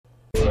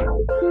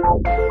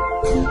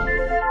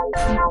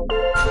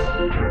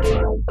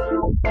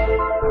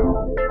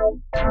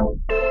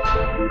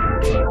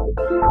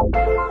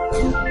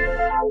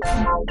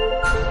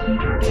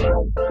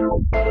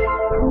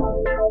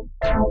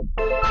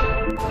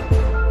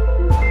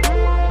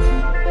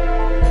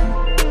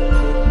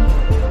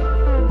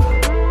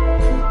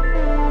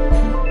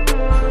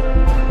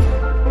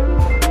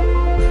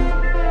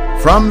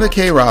From the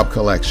K-Rob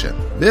Collection,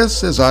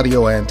 this is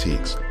Audio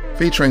Antiques,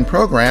 featuring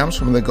programs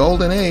from the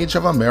golden age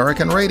of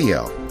American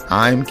radio.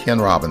 I'm Ken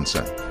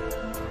Robinson.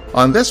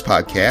 On this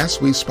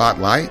podcast, we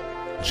spotlight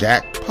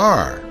Jack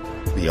Paar.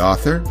 The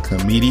author,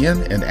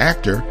 comedian, and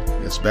actor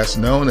is best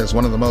known as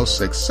one of the most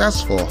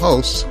successful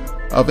hosts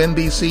of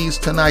NBC's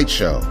Tonight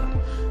Show.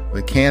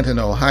 The Canton,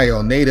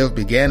 Ohio native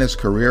began his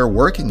career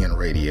working in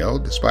radio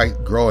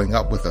despite growing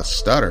up with a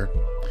stutter.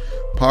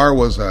 Paar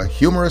was a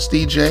humorous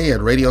DJ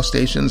at radio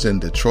stations in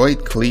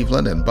Detroit,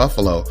 Cleveland, and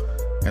Buffalo,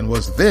 and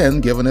was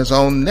then given his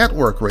own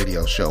network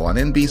radio show on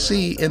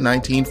NBC in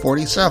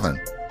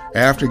 1947.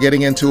 After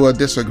getting into a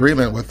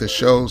disagreement with the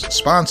show's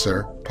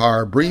sponsor,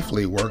 Paar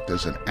briefly worked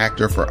as an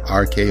actor for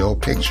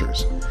RKO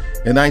Pictures.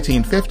 In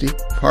 1950,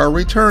 Paar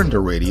returned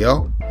to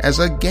radio as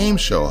a game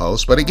show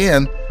host, but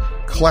again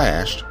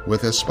clashed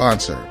with his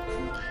sponsor.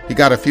 He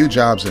got a few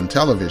jobs in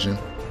television,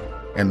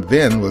 and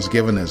then was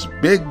given his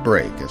big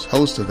break as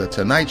host of The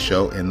Tonight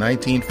Show in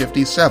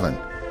 1957,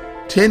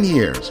 10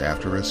 years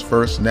after his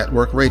first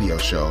network radio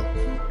show,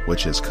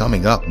 which is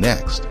coming up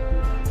next.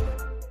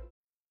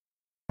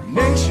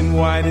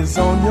 Nationwide is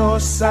on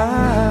your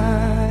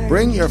side.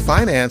 Bring your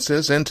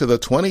finances into the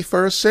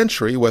 21st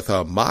century with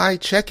a My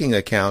Checking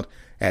account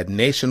at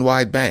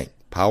Nationwide Bank,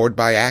 powered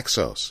by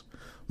Axos.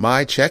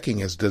 My Checking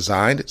is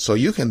designed so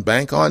you can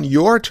bank on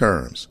your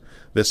terms.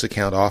 This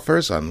account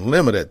offers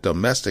unlimited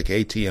domestic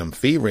ATM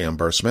fee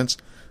reimbursements,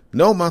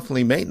 no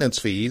monthly maintenance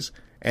fees,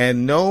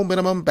 and no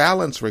minimum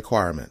balance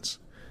requirements.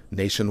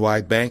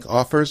 Nationwide Bank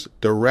offers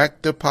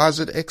Direct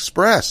Deposit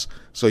Express,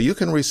 so you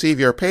can receive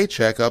your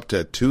paycheck up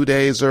to 2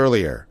 days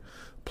earlier.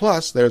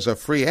 Plus, there's a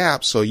free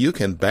app so you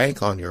can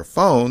bank on your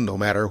phone no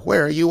matter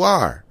where you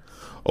are.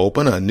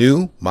 Open a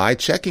new My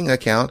Checking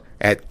account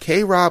at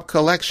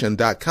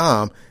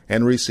krobcollection.com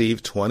and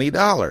receive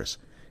 $20.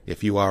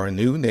 If you are a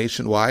new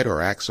Nationwide or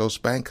Axos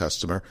Bank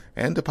customer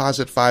and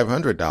deposit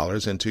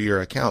 $500 into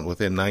your account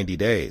within 90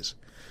 days.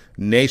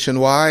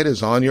 Nationwide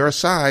is on your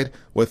side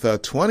with a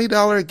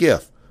 $20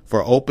 gift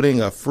for opening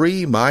a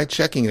free My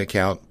Checking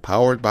account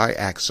powered by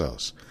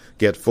Axos.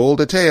 Get full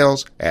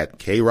details at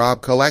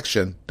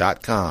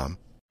krobcollection.com.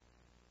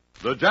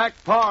 The Jack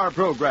Paar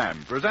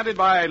program, presented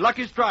by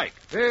Lucky Strike.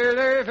 In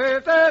a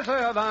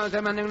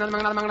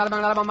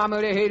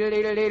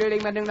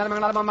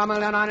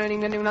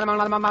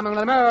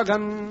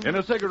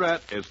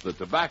cigarette, it's the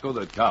tobacco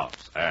that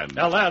counts. And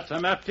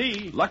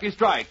LSMFT. Lucky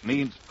Strike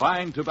means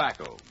fine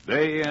tobacco.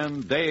 Day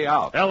in, day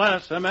out.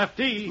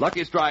 LSMFT.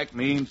 Lucky Strike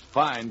means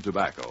fine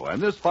tobacco.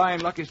 And this fine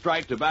Lucky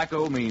Strike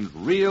tobacco means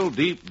real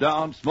deep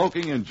down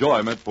smoking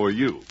enjoyment for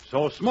you.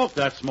 So smoke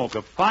that smoke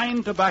of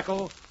fine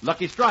tobacco,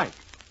 Lucky Strike.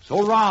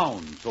 So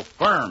round, so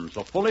firm,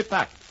 so fully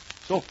packed,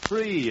 so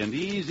free and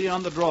easy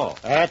on the draw.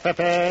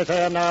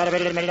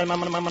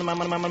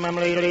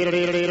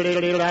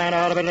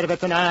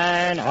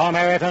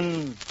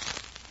 American.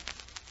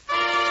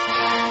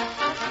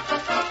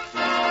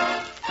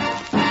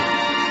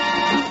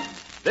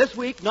 This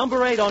week,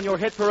 number 8 on your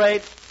hit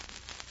parade.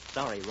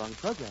 Sorry, wrong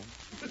program.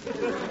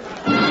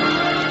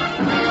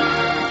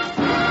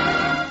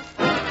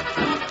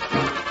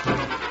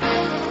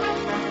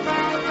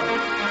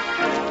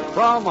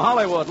 From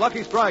Hollywood,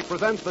 Lucky Strike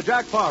presents the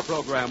Jack Paar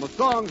program with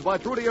songs by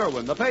Trudy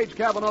Irwin, the Page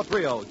Cavanaugh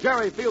Trio,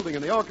 Jerry Fielding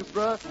in the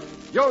orchestra,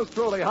 yours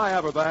truly, High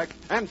Averback,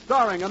 and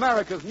starring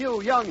America's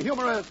new young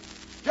humorist,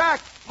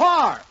 Jack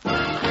Paar.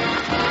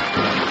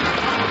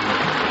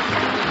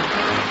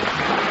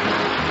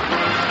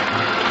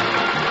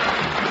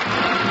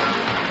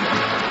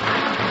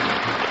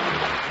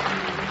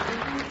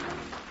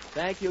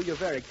 Thank you. You're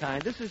very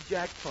kind. This is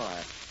Jack Paar.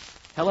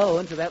 Hello,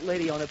 and to that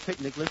lady on a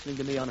picnic listening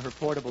to me on her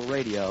portable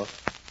radio.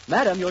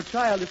 Madam, your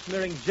child is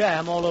smearing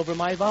jam all over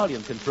my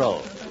volume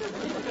control.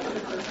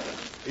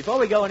 Before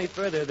we go any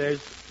further,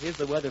 here's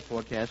the weather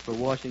forecast for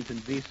Washington,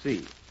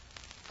 D.C.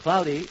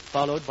 Cloudy,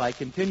 followed by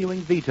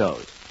continuing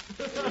vetoes.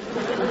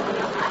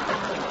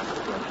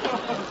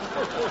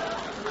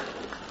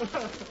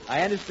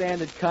 I understand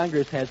that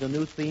Congress has a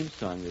new theme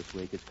song this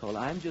week. It's called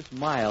I'm Just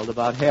Mild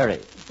About Harry.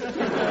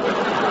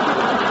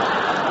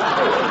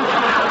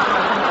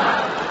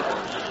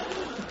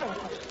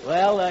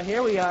 Well,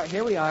 here we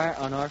are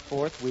on our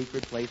fourth week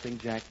replacing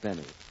Jack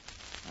Benny.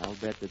 I'll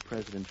bet that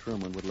President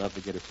Truman would love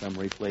to get some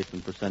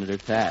replacement for Senator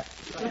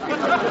Taft.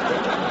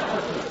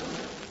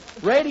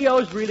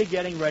 Radio's really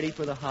getting ready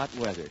for the hot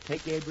weather.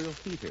 Take Gabriel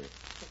Heater.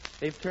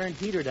 They've turned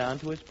Heater down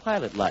to his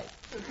pilot light.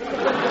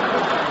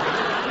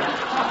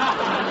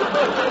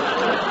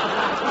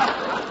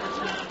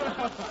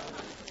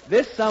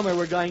 This summer,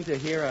 we're going to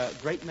hear a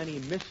great many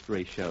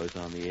mystery shows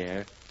on the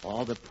air.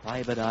 All the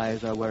private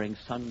eyes are wearing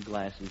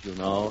sunglasses, you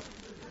know.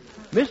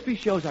 Mystery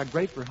shows are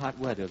great for hot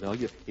weather, though.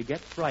 You get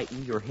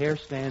frightened, your hair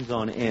stands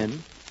on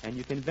end, and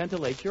you can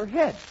ventilate your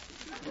head.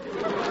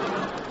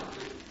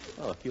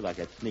 Oh, I feel like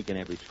I'd sneak in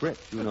every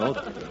script, you know.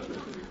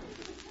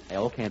 They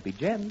all can't be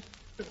gems.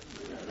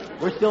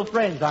 We're still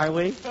friends, aren't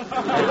we?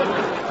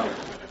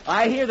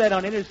 I hear that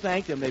on Inner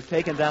Sanctum they've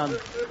taken down...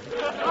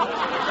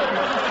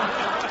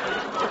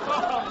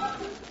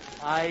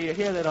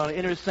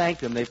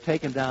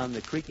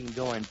 the creaking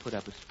door and put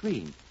up a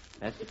screen.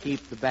 That's to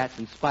keep the bats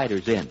and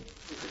spiders in.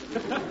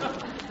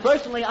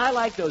 Personally, I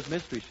like those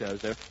mystery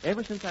shows.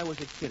 Ever since I was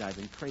a kid, I've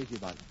been crazy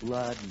about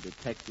blood and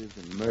detectives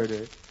and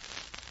murder.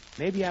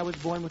 Maybe I was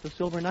born with a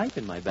silver knife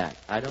in my back.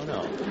 I don't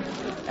know.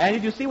 And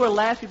did you see where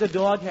Lassie the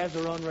dog has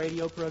her own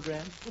radio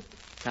program?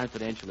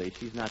 Confidentially,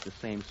 she's not the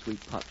same sweet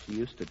pup she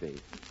used to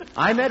be.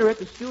 I met her at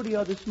the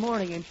studio this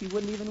morning, and she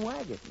wouldn't even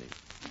wag at me.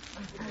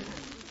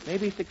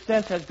 Maybe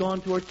success has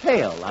gone to her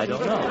tail. I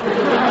don't know.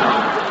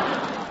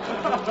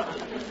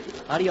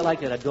 How do you like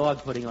that? A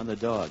dog putting on the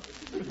dog.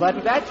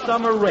 But that's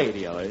summer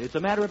radio. It's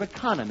a matter of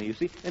economy, you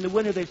see. In the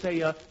winter, they say,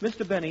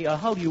 Mr. Benny,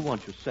 how do you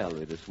want your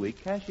salary this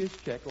week? Cashier's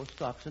check or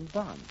stocks and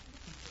bonds?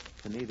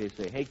 To me, they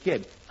say, hey,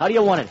 kid, how do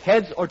you want it,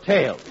 heads or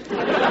tails?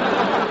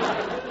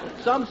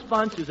 Some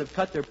sponsors have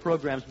cut their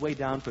programs way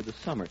down for the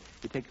summer.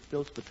 You take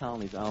Phil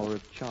Spitalny's Hour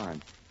of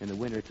Charm. In the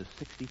winter, it's a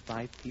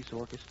 65-piece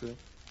orchestra.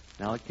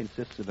 Now it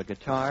consists of a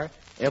guitar,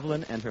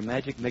 Evelyn and her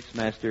magic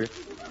mixmaster,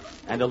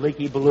 and a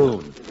leaky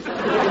balloon.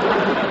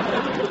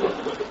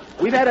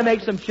 We've had to make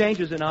some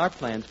changes in our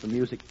plans for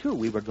music, too.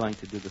 We were going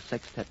to do the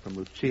sextet from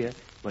Lucia,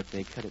 but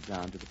they cut it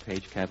down to the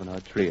Page Cavanaugh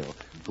Trio,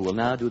 who will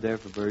now do their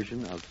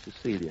version of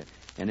Cecilia.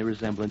 Any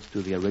resemblance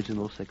to the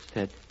original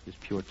sextet is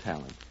pure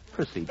talent.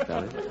 Proceed,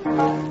 fellas.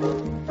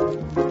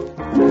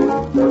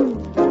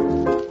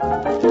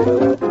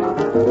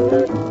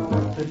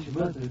 Does your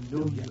mother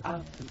know you're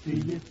out,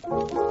 Cecilia?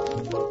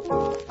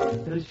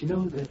 Does she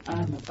know that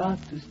I'm about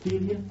to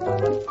steal you?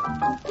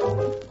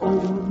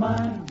 Oh,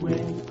 my,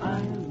 when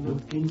I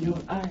look in your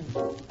eyes,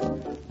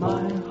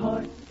 my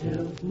heart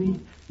tells me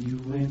you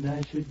and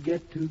I should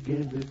get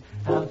together.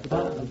 How's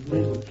about a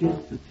little kiss,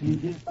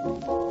 Cecilia?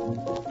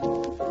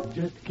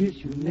 Just a kiss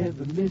you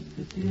never miss,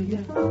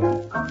 Cecilia.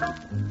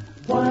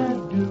 Why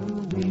do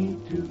we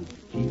two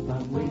keep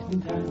on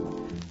wasting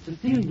time?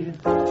 Cecilia,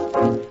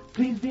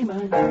 please be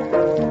mine.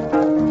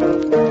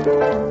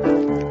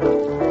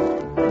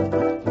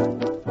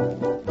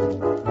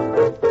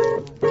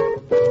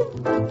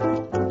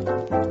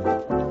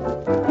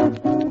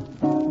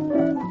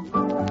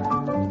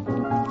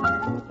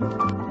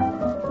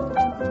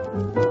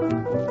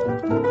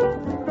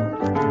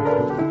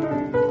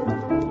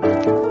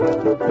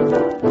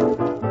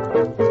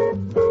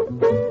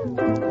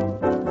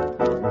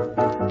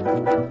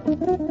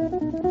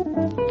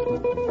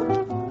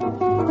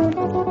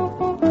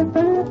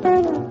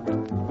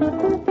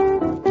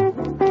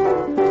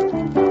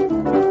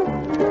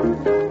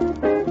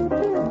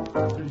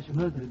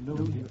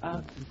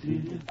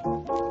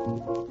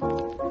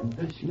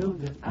 Does she know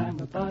that I'm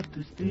about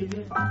to steal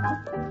you?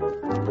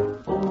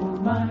 Oh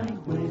my,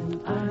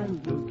 when I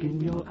look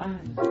in your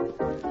eyes,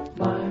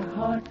 my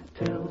heart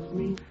tells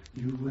me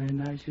you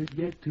and I should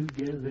get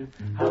together.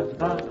 How's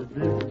about a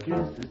little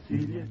kiss,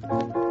 Cecilia?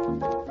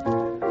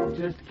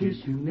 Just a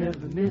kiss you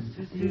never miss,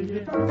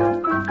 Cecilia.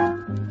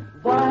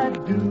 Why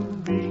do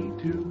we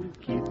two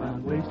keep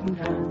on wasting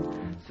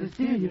time?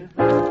 Cecilia,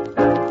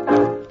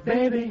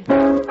 baby,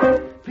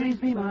 please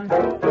be mine.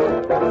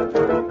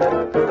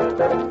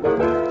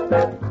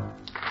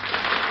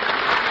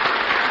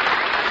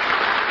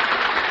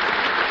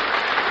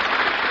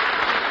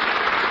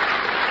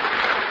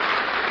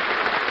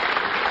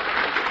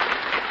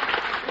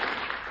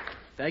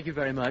 Thank you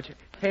very much.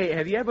 Hey,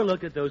 have you ever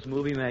looked at those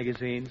movie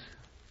magazines?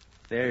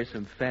 There's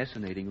some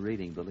fascinating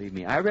reading, believe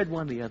me. I read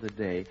one the other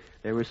day.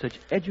 There were such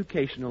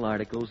educational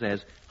articles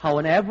as how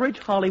an average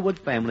Hollywood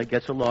family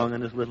gets along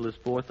on as little as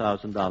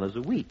 $4,000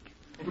 a week.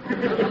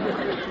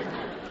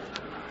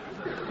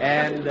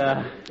 And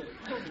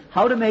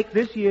how to make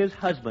this year's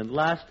husband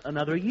last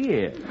another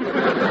year.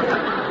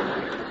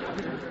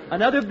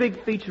 Another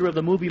big feature of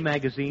the movie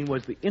magazine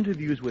was the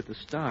interviews with the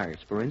stars.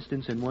 For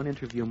instance, in one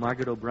interview,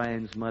 Margaret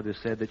O'Brien's mother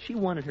said that she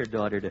wanted her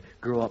daughter to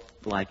grow up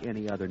like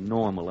any other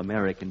normal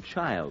American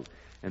child,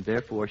 and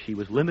therefore she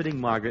was limiting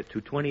Margaret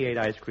to 28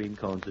 ice cream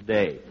cones a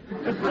day.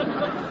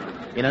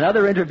 In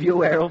another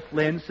interview, Errol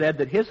Flynn said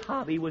that his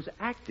hobby was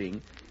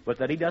acting, but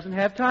that he doesn't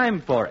have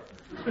time for it.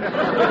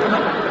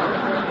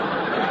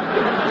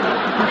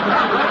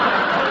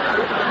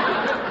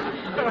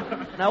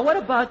 Now, what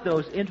about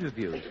those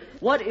interviews?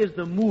 What is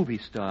the movie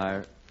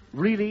star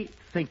really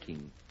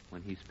thinking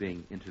when he's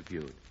being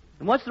interviewed?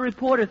 And what's the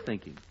reporter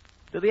thinking?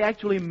 Do they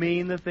actually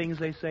mean the things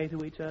they say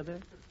to each other?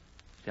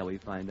 Shall we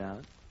find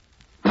out?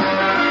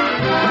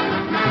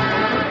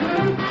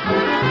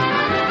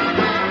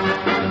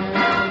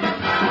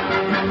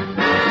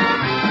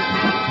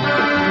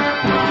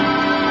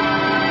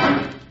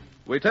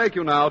 We take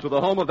you now to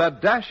the home of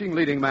that dashing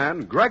leading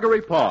man,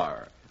 Gregory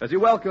Paar, as he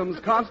welcomes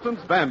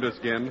Constance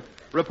Vanderskin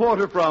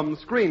reporter from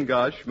Screen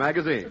Gush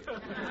magazine.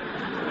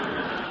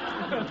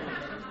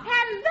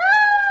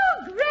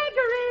 Hello,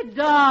 Gregory,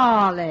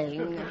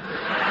 darling.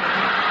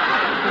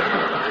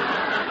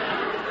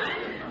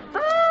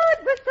 Oh,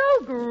 it was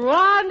so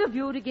grand of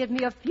you to give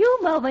me a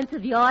few moments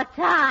of your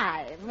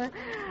time.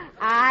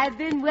 I've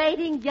been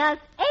waiting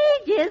just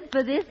ages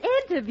for this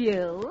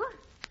interview.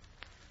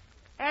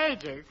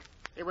 Ages?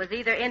 It was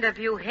either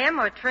interview him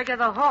or trigger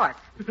the horse.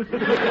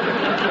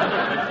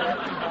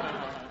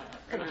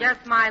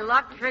 Just my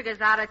luck,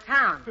 Trigger's out of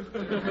town.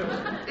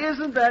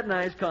 Isn't that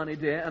nice, Connie,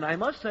 dear? And I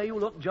must say you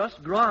look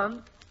just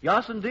grand.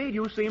 Yes, indeed,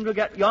 you seem to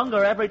get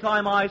younger every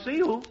time I see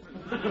you.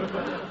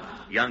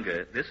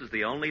 Younger, this is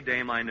the only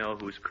dame I know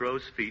whose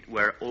crow's feet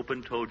wear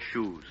open-toed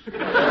shoes.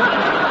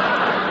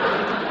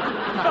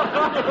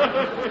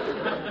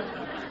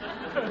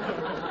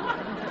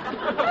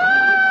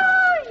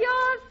 Oh,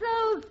 you're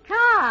so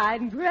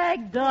kind,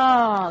 Greg,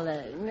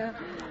 darling.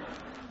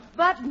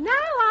 But now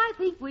I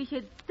think we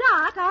should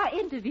start our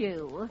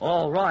interview.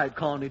 All right,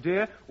 Connie,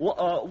 dear.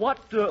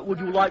 What would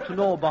you like to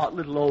know about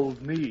little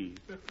old me?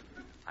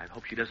 I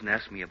hope she doesn't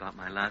ask me about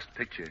my last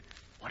picture.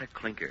 What a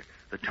clinker.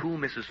 The two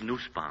Mrs.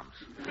 Nussbaums.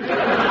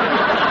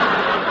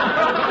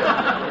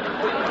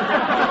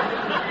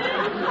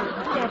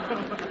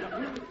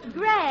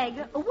 Greg,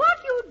 what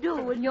you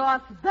do in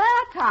your spare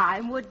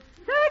time would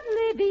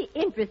certainly be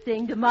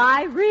interesting to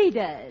my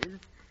readers.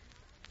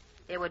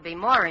 It would be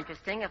more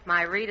interesting if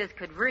my readers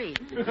could read.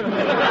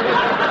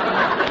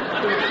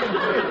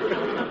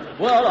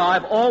 Well,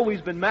 I've always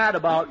been mad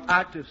about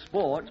active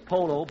sports,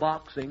 polo,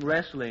 boxing,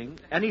 wrestling,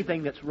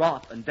 anything that's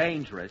rough and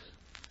dangerous.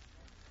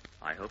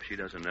 I hope she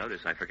doesn't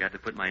notice I forgot to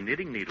put my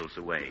knitting needles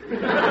away.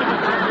 Well,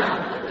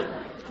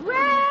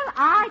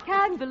 I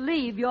can't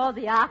believe you're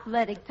the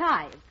athletic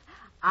type.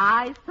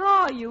 I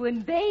saw you in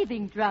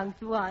bathing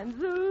trunks once.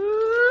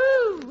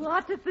 Ooh,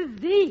 what a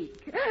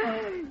physique.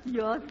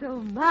 You're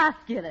so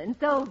masculine,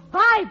 so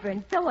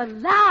vibrant, so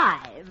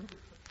alive.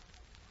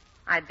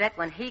 I bet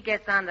when he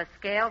gets on the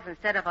scales,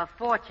 instead of a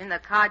fortune, the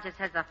car just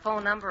has the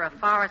phone number of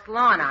Forest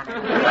Lawn on it.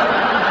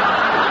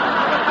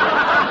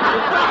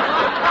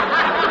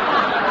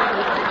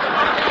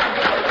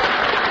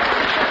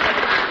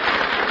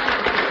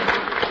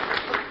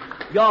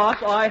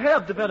 Yes, I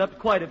have developed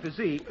quite a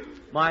physique.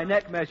 My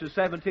neck measures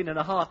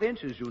 17.5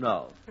 inches, you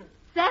know.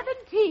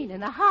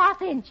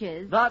 17.5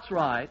 inches? That's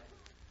right.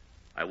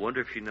 I wonder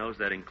if she knows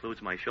that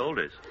includes my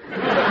shoulders.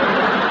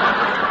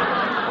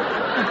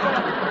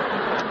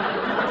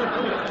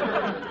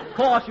 Of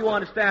course, you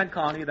understand,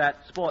 Connie,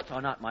 that sports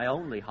are not my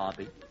only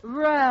hobby.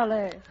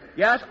 Really?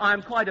 Yes,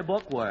 I'm quite a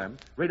bookworm.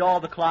 Read all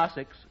the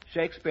classics,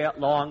 Shakespeare,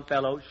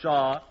 Longfellow,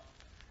 Shaw.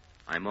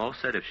 I'm all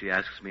set if she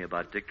asks me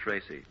about Dick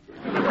Tracy.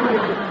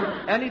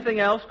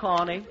 Anything else,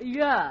 Connie?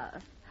 Yes.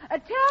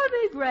 Tell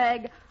me,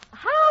 Greg,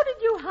 how did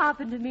you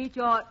happen to meet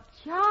your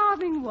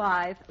charming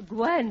wife,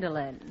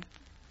 Gwendolyn?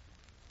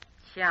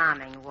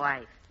 Charming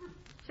wife.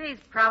 She's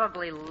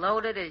probably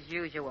loaded as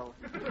usual.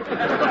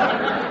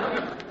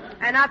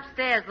 And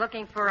upstairs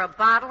looking for a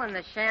bottle and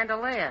the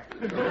chandelier.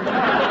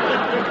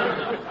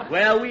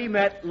 Well, we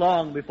met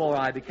long before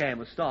I became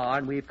a star,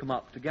 and we've come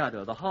up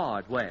together the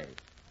hard way.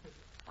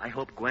 I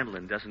hope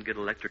Gwendolyn doesn't get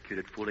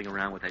electrocuted fooling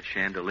around with that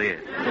chandelier.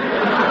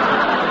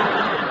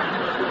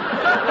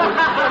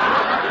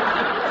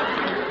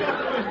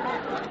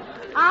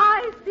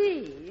 I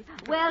see.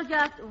 Well,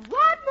 just one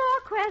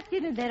more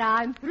question and then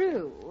I'm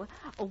through.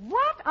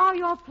 What are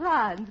your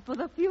plans for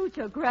the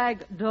future,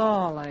 Greg,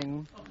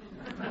 darling?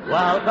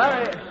 Well,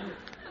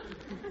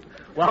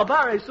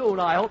 very soon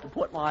I hope to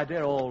put my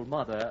dear old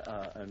mother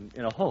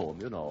in a home,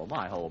 you know,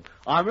 my home.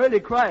 I'm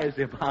really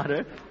crazy about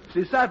her.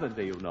 She's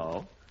 70, you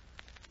know.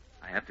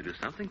 I have to do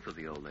something for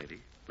the old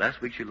lady.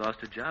 Last week she lost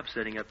her job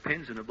setting up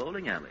pins in a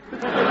bowling alley.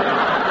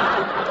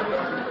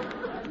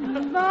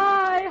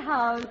 My,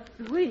 how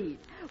sweet.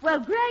 Well,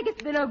 Greg,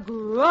 it's been a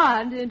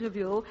grand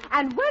interview,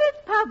 and when it's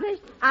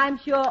published, I'm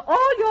sure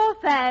all your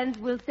fans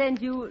will send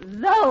you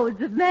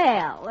loads of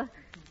mail.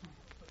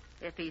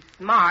 If he's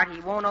smart, he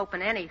won't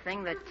open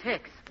anything that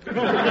ticks.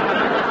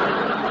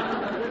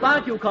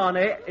 Thank you,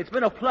 Connie. It's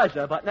been a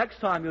pleasure, but next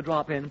time you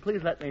drop in,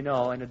 please let me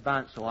know in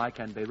advance so I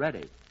can be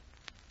ready.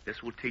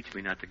 This will teach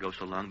me not to go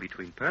so long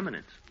between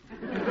permanents.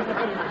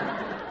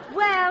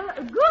 Well,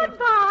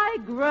 goodbye,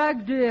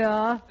 Greg,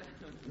 dear.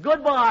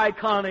 Goodbye,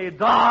 Connie,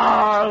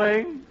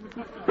 darling.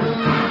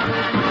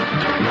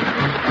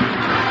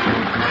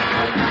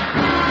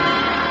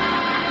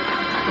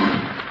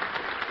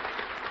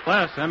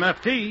 Class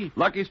MFT.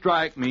 Lucky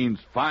Strike means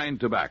fine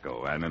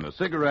tobacco, and in a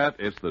cigarette,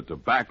 it's the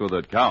tobacco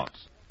that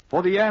counts.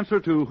 For the answer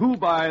to who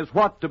buys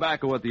what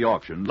tobacco at the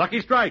auction,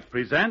 Lucky Strike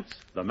presents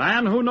The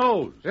Man Who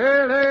Knows.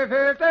 Yes,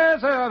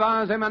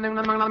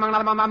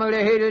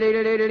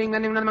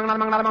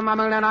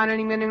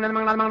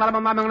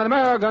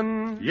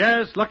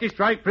 Lucky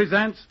Strike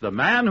presents The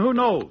Man Who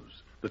Knows,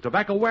 the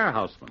tobacco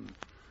warehouseman.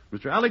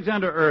 Mr.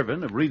 Alexander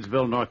Irvin of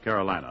Reidsville, North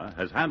Carolina,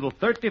 has handled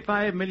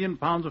 35 million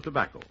pounds of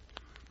tobacco.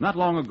 Not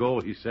long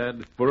ago, he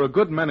said, For a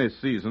good many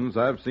seasons,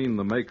 I've seen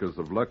the makers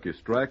of Lucky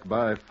Strike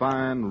buy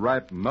fine,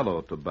 ripe,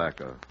 mellow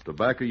tobacco.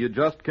 Tobacco you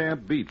just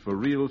can't beat for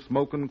real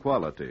smoking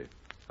quality.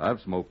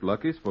 I've smoked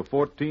Lucky's for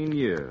 14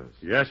 years.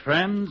 Yes,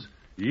 friends,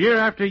 year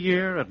after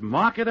year, at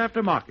market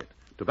after market,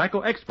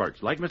 tobacco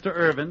experts like Mr.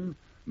 Irvin,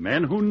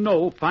 men who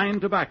know fine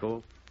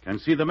tobacco, can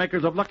see the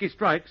makers of Lucky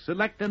Strike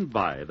select and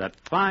buy that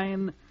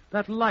fine,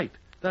 that light,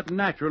 that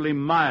naturally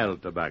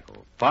mild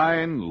tobacco.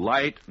 Fine,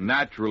 light,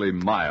 naturally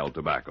mild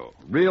tobacco.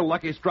 Real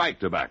Lucky Strike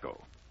tobacco.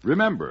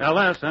 Remember,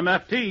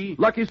 LSMFT.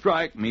 Lucky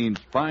Strike means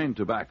fine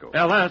tobacco.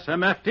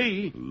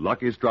 LSMFT.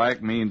 Lucky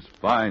Strike means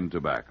fine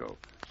tobacco.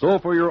 So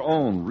for your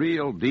own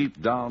real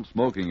deep-down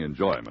smoking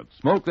enjoyment,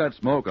 smoke that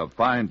smoke of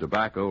fine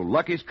tobacco,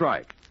 Lucky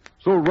Strike.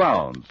 So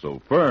round, so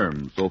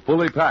firm, so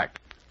fully packed,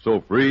 so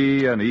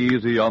free and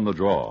easy on the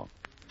draw.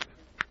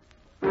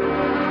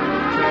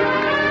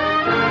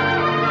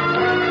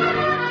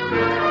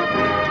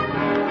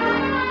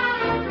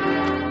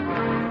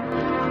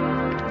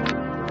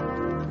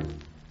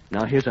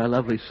 Now here's our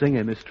lovely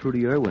singer, Miss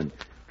Trudy Irwin.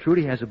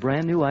 Trudy has a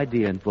brand new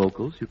idea in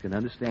vocals. You can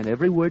understand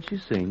every word she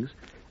sings,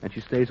 and she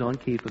stays on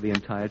key for the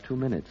entire 2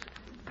 minutes.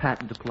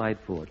 Patent applied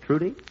for.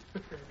 Trudy?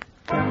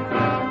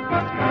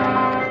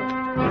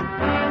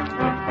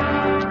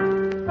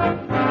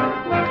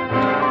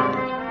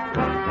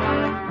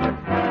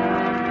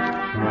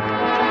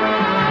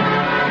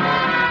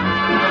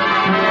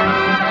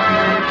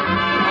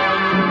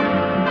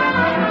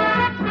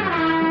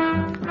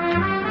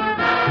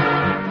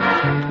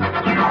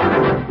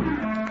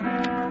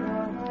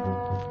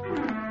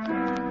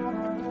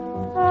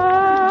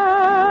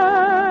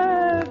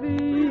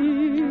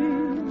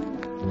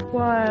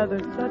 Why the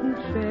sudden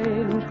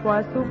change?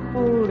 Why so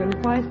cold and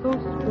why so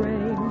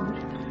strange?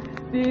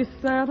 Be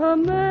sentimental.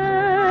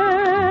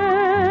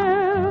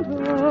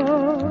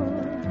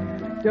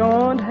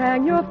 Don't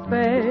hang your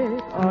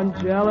fate on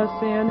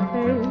jealousy and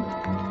hate,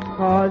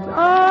 'cause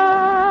Ivy,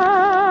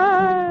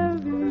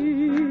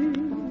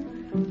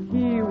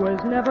 he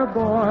was never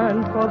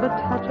born for the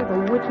touch of a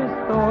witch's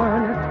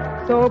thorn.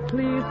 So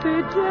please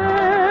be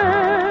gentle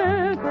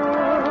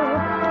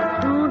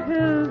to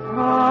his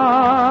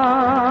heart.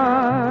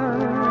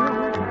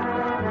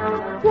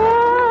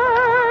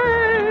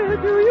 Why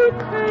do you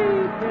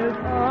take his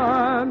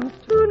arms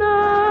tonight?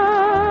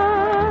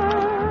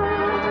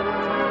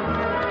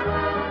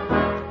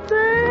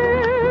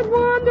 Then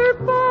wander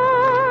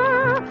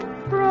far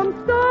from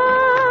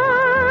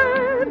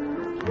sight.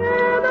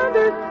 Can't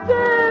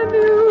understand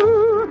you,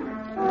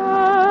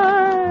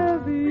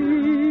 Ivy.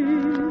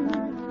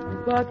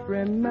 But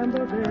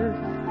remember this,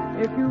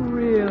 if you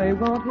really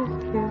want his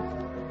kiss,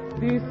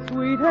 be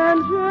sweet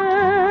and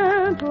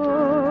gentle,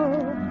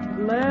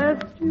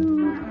 lest you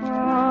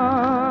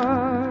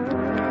part.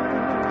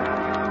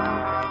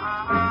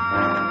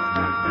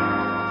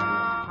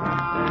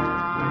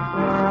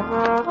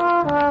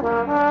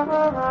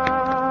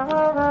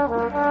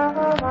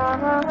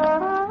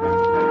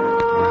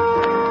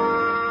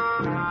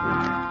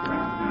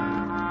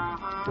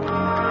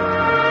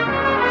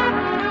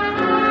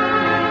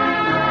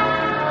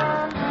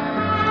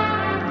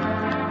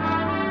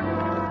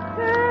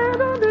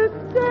 Can't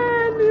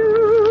understand you,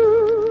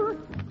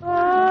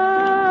 Ivy.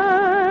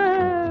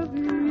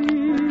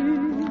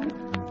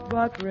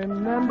 But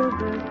remember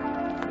this,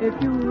 if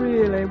you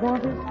really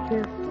want his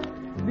kiss,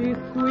 be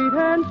sweet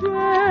and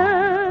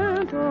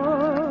gentle,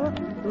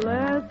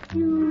 lest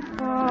you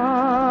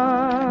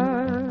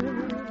part.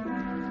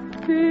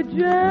 Be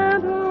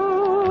gentle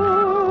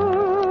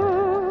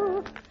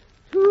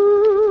to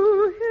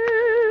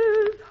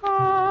his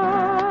heart.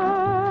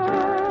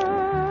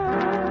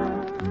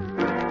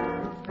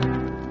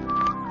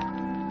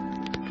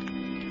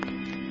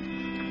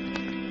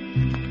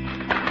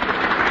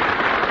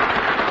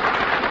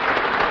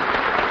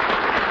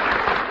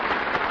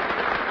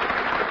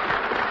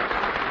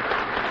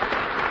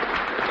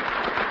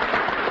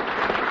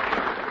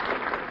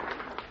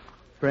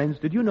 Friends,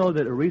 did you know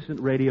that a recent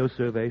radio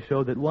survey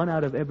showed that 1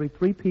 out of every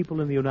 3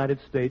 people in the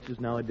United States is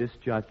now a disc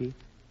jockey?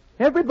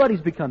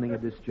 Everybody's becoming a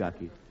disc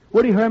jockey.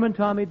 Woody Herman,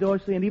 Tommy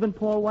Dorsey, and even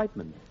Paul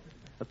Whiteman.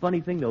 A funny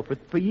thing, though,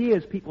 for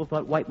years people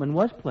thought Whiteman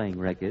was playing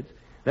records.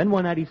 Then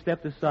one night he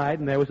stepped aside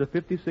and there was a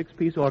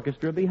 56-piece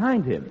orchestra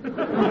behind him.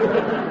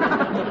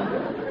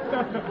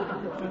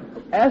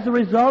 As a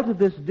result of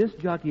this disc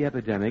jockey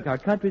epidemic, our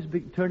country's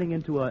turning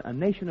into a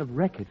nation of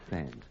record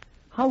fans.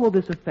 How will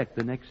this affect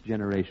the next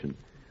generation?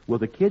 Will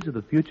the kids of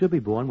the future be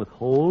born with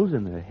holes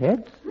in their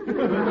heads?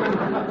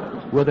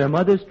 Will their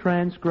mothers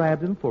transcribe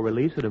them for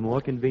release at a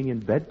more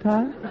convenient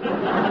bedtime?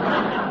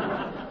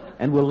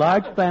 And will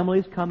large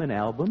families come in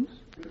albums?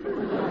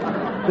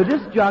 The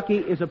disc jockey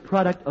is a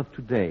product of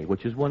today,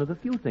 which is one of the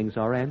few things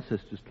our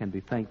ancestors can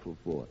be thankful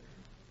for.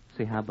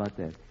 Say, how about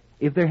that?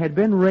 If there had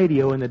been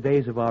radio in the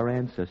days of our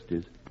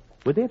ancestors,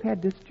 would they have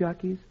had disc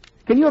jockeys?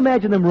 Can you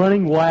imagine them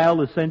running wild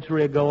a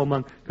century ago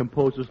among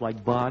composers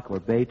like Bach or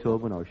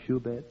Beethoven or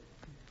Schubert?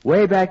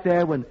 Way back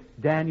there when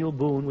Daniel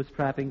Boone was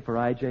trapping for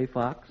I.J.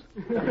 Fox?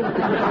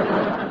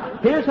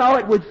 Here's how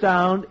it would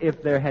sound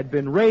if there had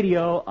been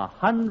radio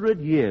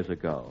 100 years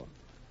ago.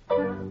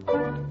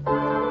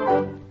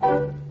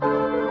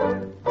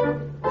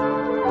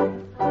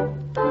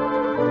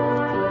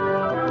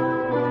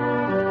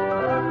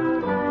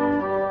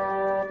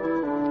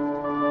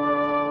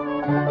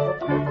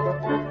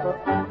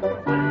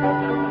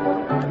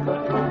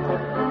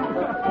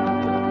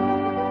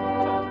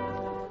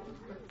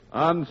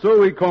 And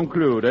so we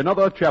conclude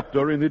another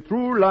chapter in the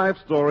true life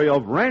story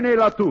of René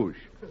Latouche,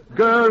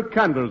 girl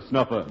candle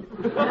snuffer.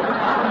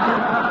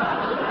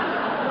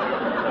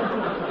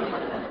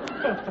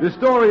 The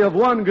story of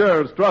one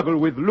girl's struggle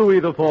with Louis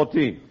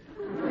XIV.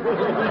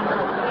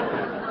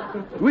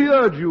 We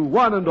urge you,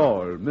 one and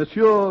all,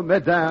 monsieur,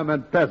 mesdames,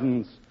 and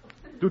peasants,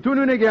 to tune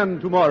in again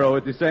tomorrow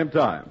at the same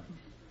time.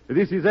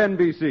 This is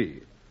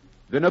NBC,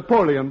 the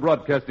Napoleon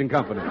Broadcasting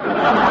Company.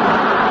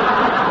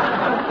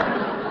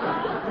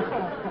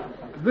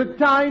 The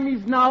time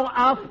is now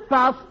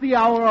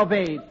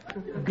 8:30.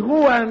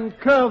 Gruen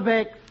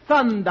Curvex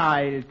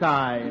sundial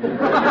time.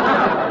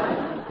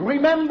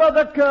 Remember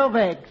the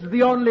Curvex,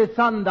 the only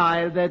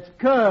sundial that's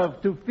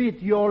curved to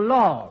fit your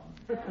log.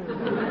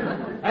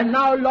 And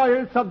now,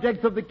 loyal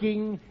subjects of the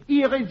king,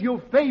 here is your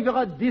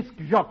favorite disc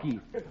jockey.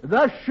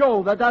 The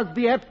show that has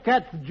the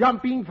F-Cats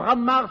jumping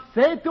from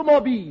Marseille to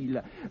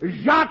Mobile.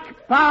 Jacques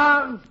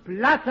Paar's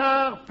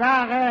Platter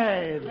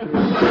Parade.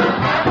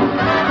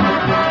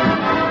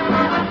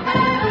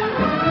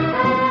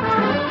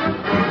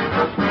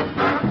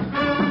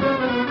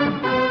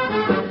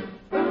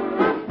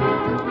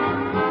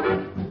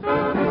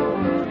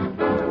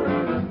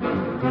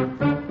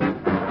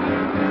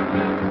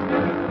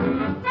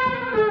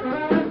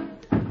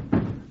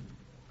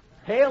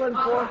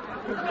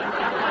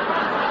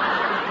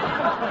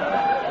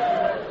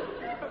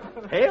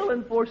 Hail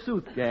and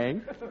forsooth,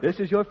 gang. This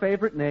is your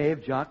favorite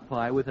knave, Jock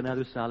Pye, with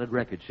another solid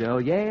record show.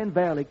 Yea, and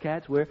verily,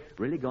 cats, we're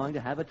really going to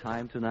have a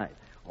time tonight.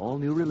 All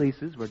new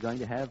releases. We're going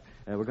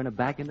to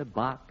back into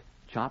Bach,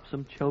 chop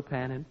some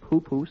Chopin, and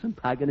poo-poo some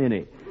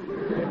Paganini.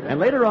 And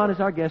later on, as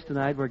our guest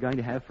tonight, we're going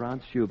to have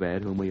Franz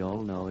Schubert, whom we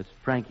all know as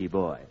Frankie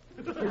Boy.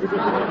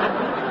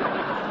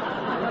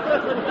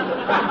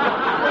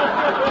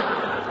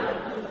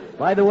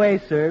 By the way,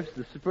 serfs,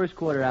 the first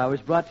quarter hour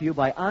is brought to you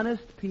by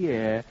Honest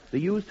Pierre, the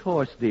used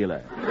horse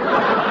dealer.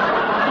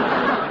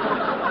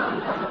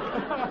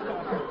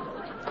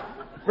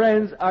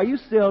 Friends, are you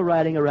still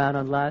riding around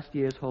on last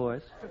year's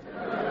horse?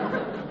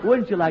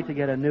 Wouldn't you like to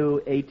get a new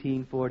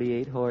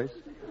 1848 horse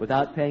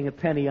without paying a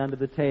penny under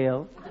the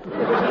tail?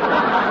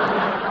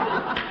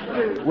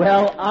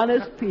 Well,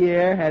 Honest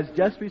Pierre has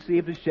just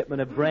received a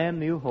shipment of brand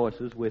new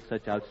horses with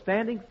such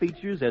outstanding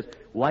features as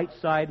white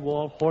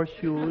sidewall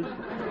horseshoes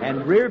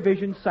and rear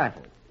vision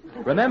saddle.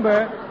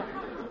 Remember,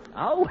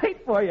 I'll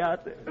wait for you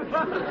out there.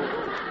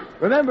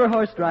 Remember,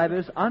 horse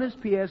drivers,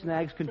 Honest Pierre's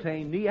nags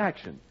contain knee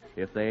action.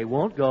 If they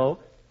won't go,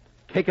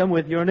 kick them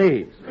with your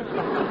knees.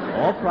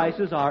 All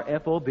prices are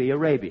FOB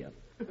Arabia.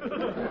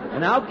 And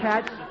now,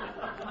 cats,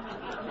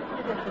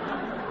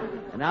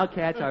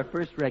 our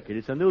first record.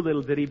 It's a new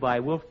little ditty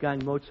by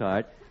Wolfgang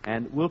Mozart,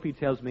 and Wolfie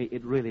tells me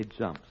it really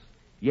jumps.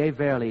 Yea,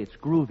 verily, it's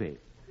groovy.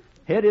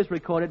 Here it is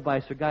recorded by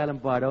Sir Guy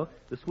Lombardo,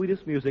 the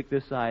sweetest music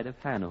this side of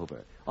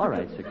Hanover. All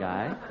right, Sir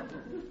Guy.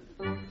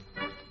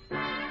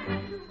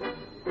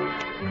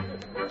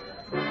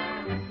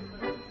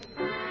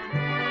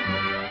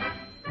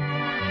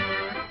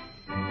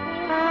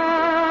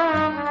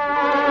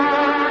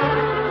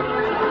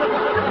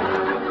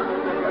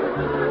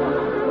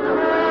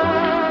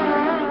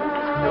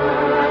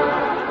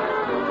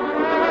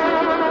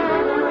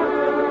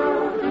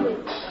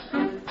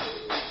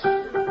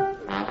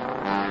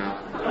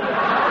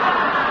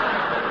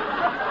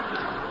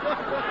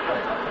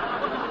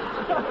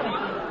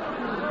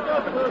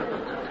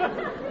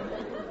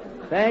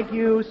 Thank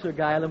you, Sir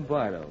Guy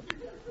Lombardo.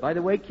 By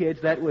the way,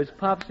 kids, that was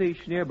Popsy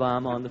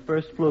Schneerbaum on the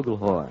first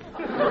flugelhorn.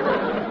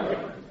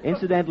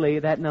 Incidentally,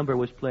 that number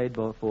was played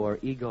for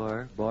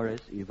Igor,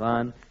 Boris,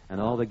 Ivan, and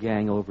all the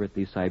gang over at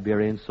the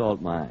Siberian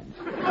salt mines.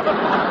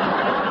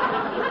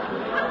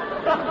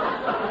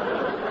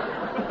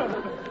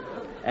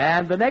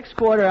 And the next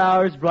quarter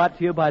hour is brought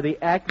to you by the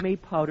Acme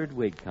Powdered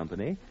Wig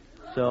Company.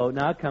 So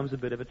now comes a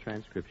bit of a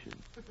transcription.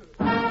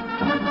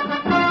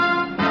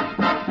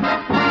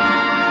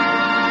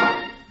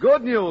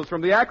 Good news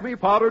from the Acme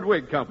Powdered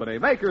Wig Company,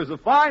 makers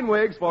of fine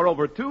wigs for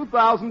over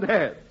 2,000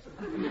 heads.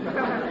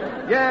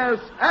 Yes,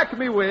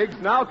 Acme wigs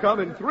now come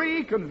in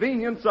 3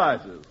 convenient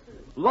sizes.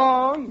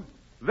 Long,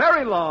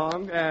 very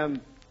long,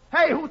 and,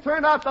 hey, who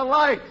turned out the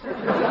lights?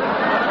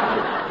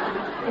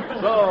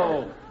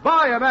 So,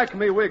 buy an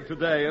Acme wig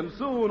today, and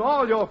soon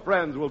all your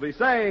friends will be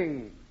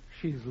saying,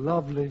 She's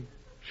lovely.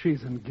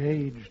 She's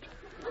engaged.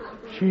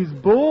 She's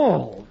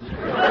bald.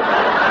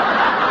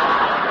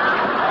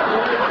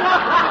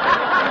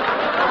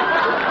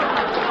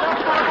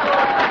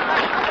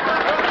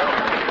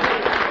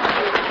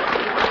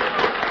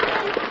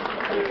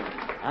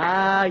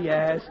 Ah,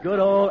 yes, good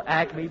old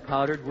Acme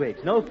powdered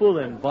wigs. No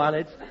fooling,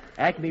 varlets.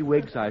 Acme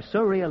wigs are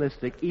so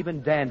realistic,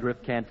 even dandruff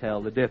can't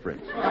tell the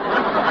difference.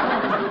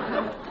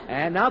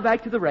 And now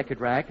back to the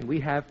record rack, and we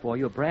have for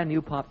you a brand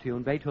new pop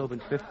tune,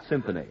 Beethoven's Fifth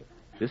Symphony.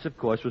 This, of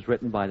course, was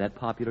written by that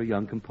popular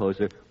young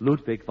composer,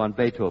 Ludwig van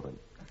Beethoven.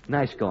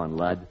 Nice going,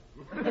 Lud.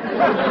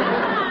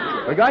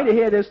 We're going to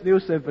hear this new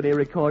symphony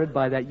recorded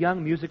by that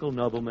young musical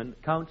nobleman,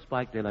 Count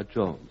Spike de la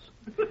Jones.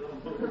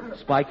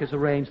 Spike has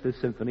arranged this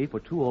symphony for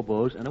 2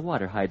 oboes and a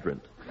water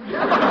hydrant.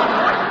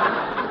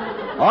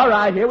 All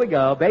right, here we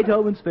go.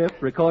 Beethoven's Fifth,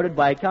 recorded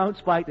by Count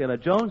Spike de la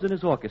Jones and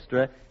his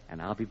orchestra,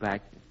 and I'll be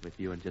back with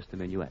you in just a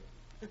minuet.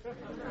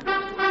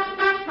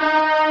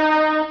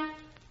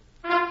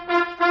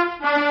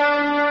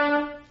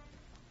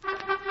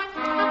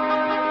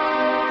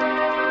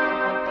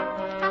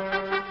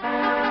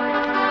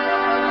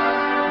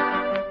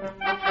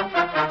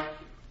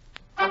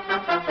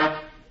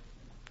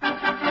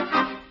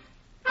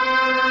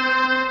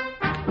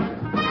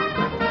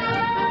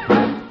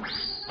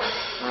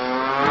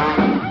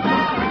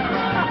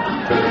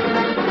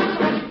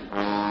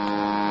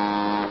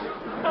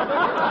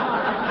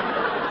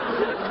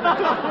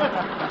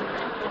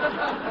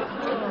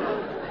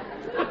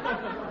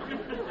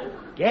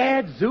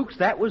 Gadzooks,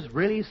 that was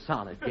really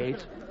solid,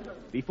 Gates.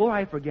 Before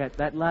I forget,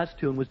 that last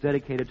tune was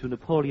dedicated to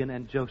Napoleon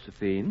and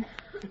Josephine,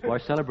 who are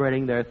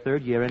celebrating their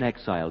 3rd year in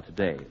exile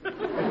today.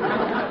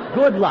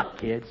 Good luck,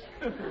 kids.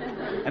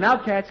 And now,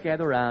 cats,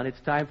 gather around. It's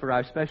time for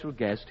our special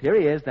guest. Here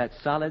he is, that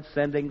solid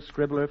sending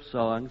scribbler of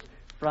songs,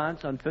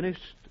 Franz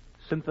Unfinished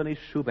Symphony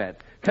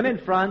Schubert. Come in,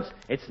 Franz.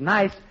 It's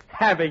nice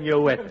having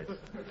you with us.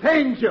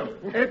 Thank you.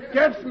 It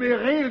gives me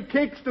real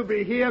kicks to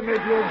be here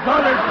with you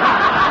solid.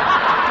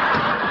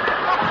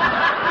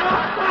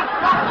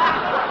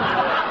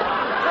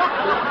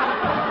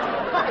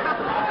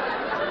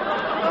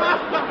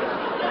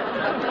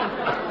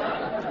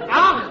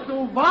 Ach,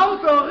 du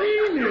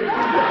Valterini!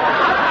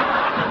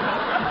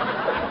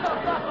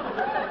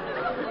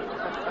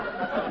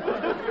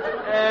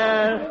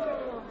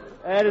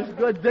 And it's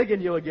good digging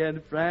you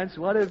again, Franz.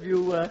 What have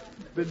you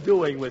been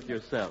doing with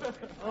yourself?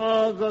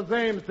 Oh, the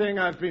same thing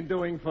I've been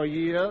doing for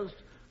years.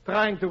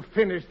 Trying to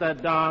finish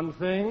that darn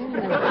thing.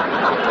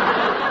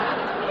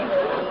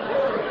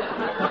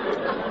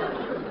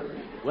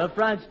 Well,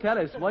 Franz, tell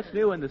us, what's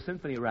new in the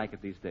symphony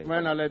racket these days?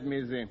 Well, now, let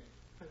me see.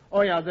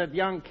 Oh, yeah, that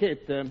young kid,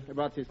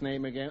 what's his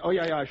name again? Oh,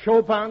 yeah,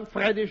 Chopin,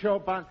 Freddie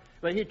Chopin.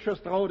 Well, he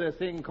just wrote a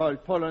thing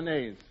called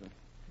Polonaise.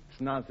 It's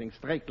nothing,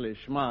 strictly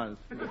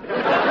schmaltz. He's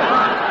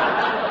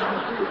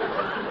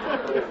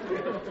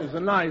a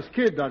nice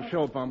kid, that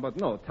Chopin, but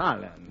no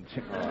talent.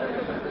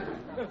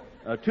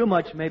 Too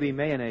much, maybe,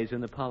 mayonnaise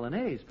in the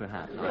Polonaise,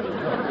 perhaps.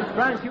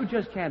 Franz, you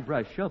just can't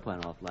brush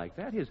Chopin off like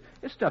that. His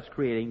stuff's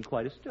creating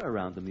quite a stir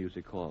around the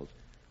music halls.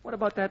 What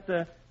about that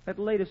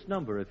latest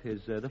number of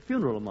his, the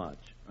Funeral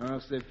March? Oh,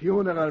 it's the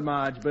Funeral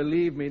March.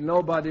 Believe me,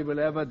 nobody will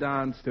ever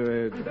dance to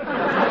it.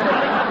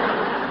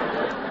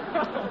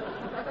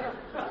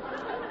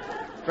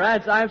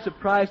 Franz, I'm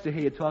surprised to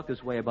hear you talk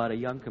this way about a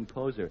young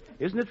composer.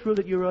 Isn't it true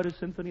that you wrote a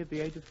symphony at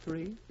the age of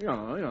 3?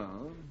 Yeah.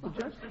 Well,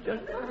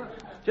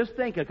 just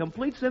think, a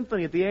complete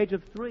symphony at the age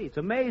of 3. It's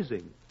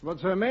amazing.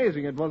 What's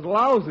amazing? It was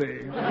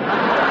lousy.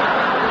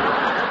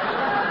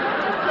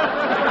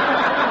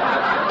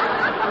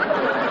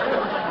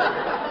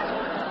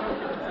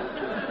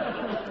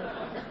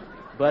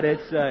 But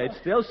it's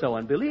still so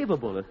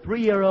unbelievable. A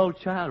 3-year-old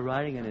child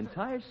writing an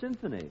entire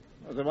symphony.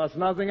 Well, there was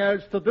nothing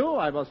else to do.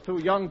 I was too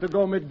young to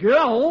go with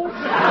girls.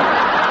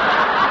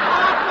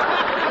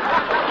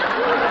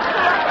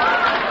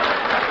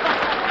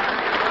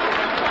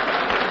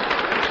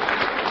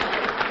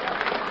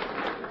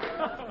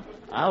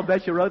 I'll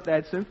bet you wrote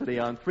that symphony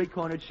on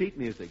 3-cornered sheet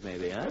music,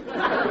 maybe, huh?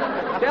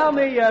 Tell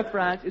me,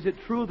 Franz, is it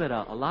true that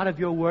a lot of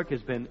your work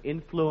has been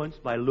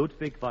influenced by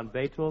Ludwig van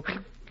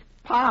Beethoven?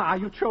 Pa, are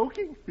you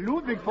joking?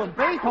 Ludwig von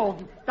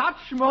Beethoven, that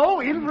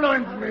schmo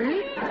influenced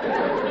me?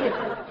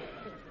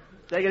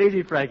 Take it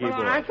easy, Frankie boy.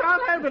 I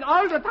can't help it.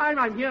 All the time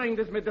I'm hearing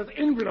this with this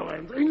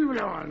influence.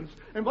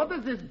 And what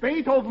does this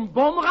Beethoven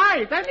bomb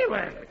write,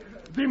 anyway?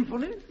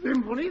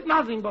 Symphonies,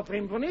 nothing but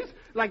symphonies.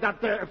 Like that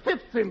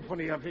 5th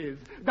symphony of his.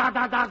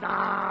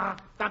 Da-da-da-da.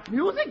 That's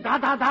music,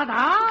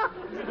 da-da-da-da.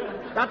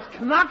 That's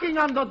knocking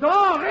on the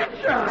door,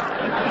 Richard.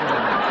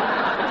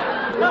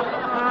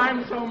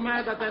 I'm so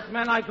mad at this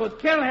man, I could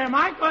kill him.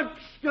 I could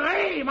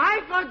scream.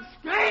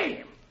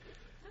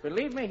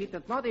 Believe me, he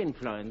did not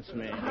influence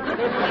me.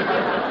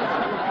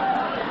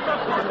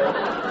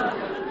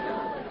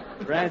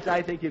 Franz,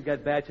 I think you've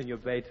got bats in your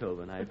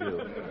Beethoven, I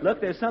do.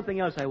 Look, there's something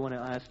else I want to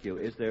ask you.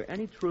 Is there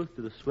any truth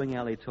to the swing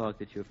alley talk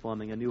that you're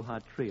forming a new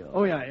hot trio?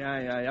 Oh,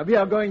 yeah. We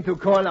are going to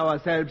call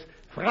ourselves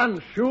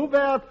Franz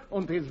Schubert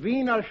und his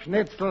Wiener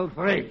Schnitzel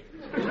 3.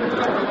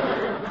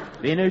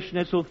 Wiener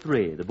Schnitzel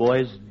 3. The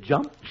boys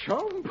jump?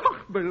 Jump?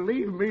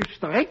 Believe me,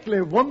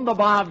 strictly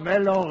wunderbar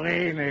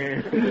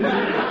Melorene.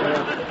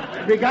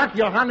 We got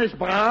Johannes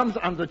Brahms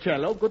on the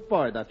cello. Good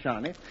boy, that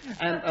Johnny.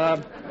 And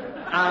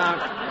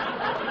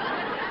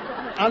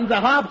On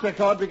the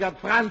harpsichord, we got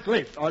Franz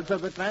Liszt, also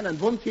good man,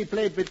 and once he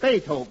played with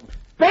Beethoven.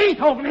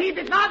 Beethoven, he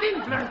did not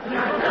influence me. He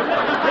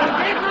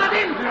did not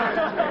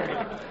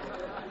influence me.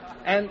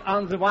 And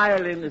on the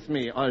violin is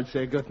me,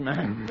 also a good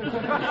man.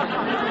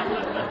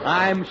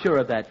 I'm sure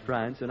of that,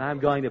 Franz, and I'm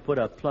going to put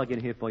a plug in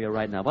here for you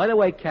right now. By the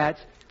way,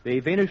 cats,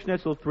 the Wiener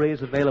Schnitzel 3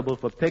 is available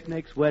for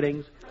picnics,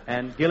 weddings,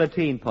 and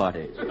guillotine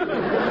parties.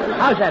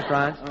 How's that,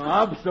 Franz?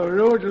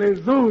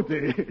 Absolutely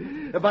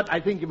zooty. But I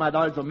think you might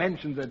also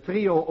mention the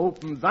trio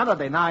opens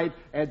Saturday night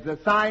at the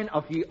sign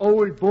of the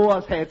Old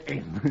Boar's Head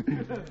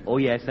Inn. Oh,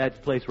 yes, that's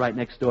placed right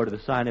next door to the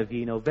sign of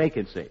no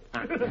vacancy.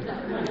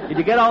 Did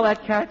you get all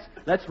that, cats?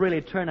 Let's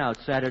really turn out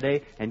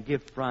Saturday and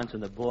give Franz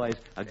and the boys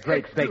a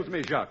great Excuse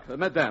me, Jacques,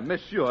 Madame,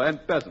 Monsieur,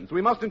 and peasants.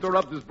 We must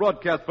interrupt this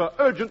broadcast for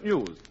urgent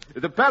news.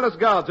 The palace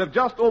guards have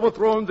just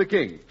overthrown the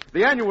king.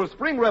 The annual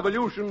spring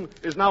revolution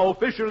is now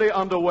officially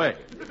underway.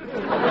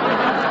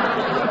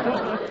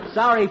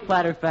 Sorry,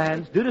 Platter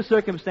fans. Due to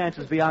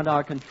circumstances beyond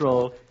our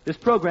control, this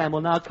program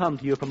will now come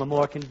to you from a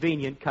more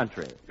convenient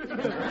country.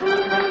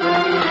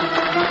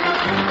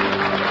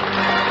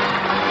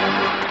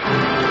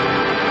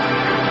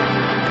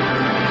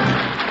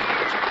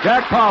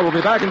 Jack Paar will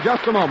be back in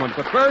just a moment,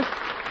 but first...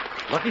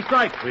 Lucky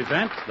Strike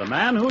presents The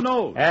Man Who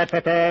Knows.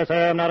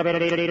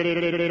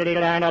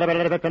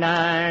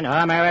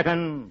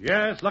 American.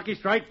 Yes, Lucky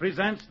Strike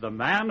presents The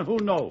Man Who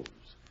Knows.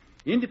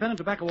 Independent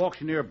tobacco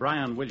auctioneer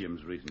Brian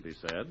Williams recently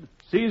said,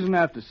 Season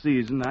after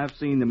season, I've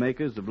seen the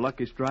makers of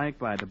Lucky Strike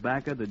buy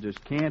tobacco that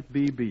just can't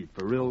be beat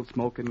for real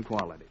smoking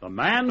quality. The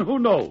Man Who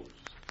Knows.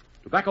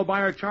 Tobacco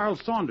buyer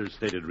Charles Saunders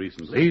stated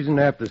recently, Season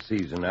after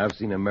season, I've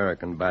seen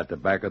American buy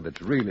tobacco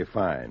that's really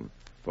fine.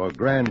 For a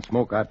grand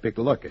smoke, I pick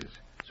Lucky's.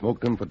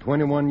 Smoked them for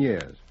 21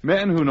 years.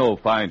 Men who know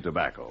fine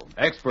tobacco,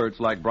 experts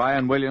like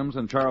Brian Williams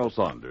and Charles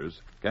Saunders,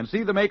 can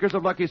see the makers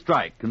of Lucky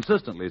Strike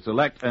consistently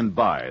select and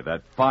buy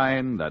that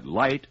fine, that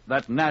light,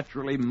 that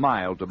naturally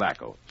mild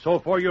tobacco. So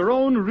for your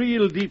own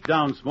real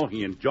deep-down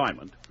smoking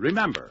enjoyment,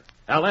 remember,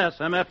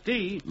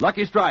 LSMFT.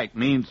 Lucky Strike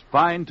means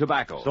fine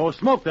tobacco. So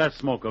smoke that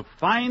smoke of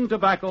fine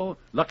tobacco,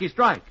 Lucky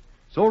Strike.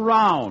 So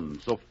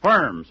round, so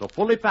firm, so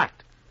fully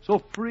packed, so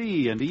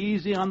free and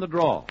easy on the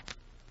draw.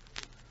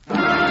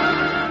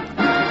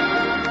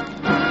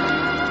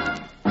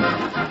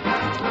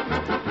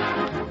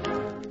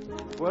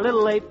 We're a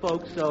little late,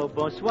 folks, so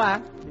bonsoir.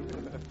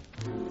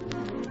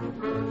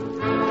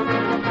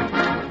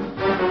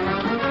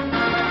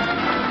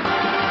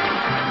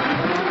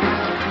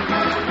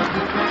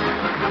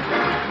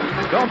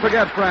 Don't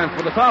forget, friends,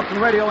 for the tops in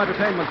radio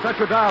entertainment, set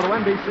your dial to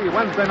NBC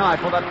Wednesday night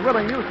for that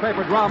thrilling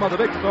newspaper drama, The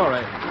Big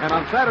Story. And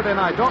on Saturday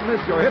night, don't miss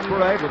your hit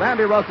parade with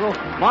Andy Russell,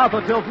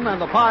 Martha Tilton, and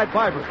the Pied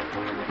Pipers.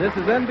 This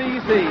is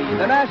NBC,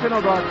 the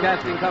National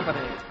Broadcasting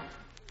Company.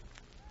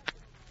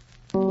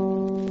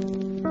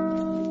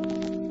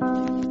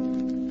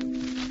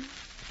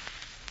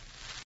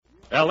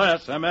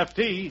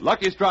 LSMFT.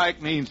 Lucky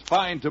Strike means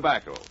fine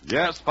tobacco.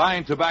 Yes,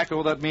 fine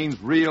tobacco that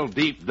means real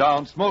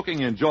deep-down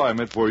smoking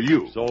enjoyment for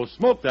you. So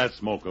smoke that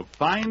smoke of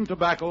fine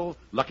tobacco,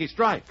 Lucky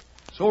Strike.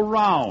 So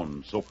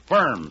round, so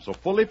firm, so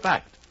fully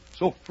packed,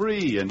 so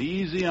free and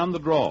easy on the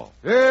draw.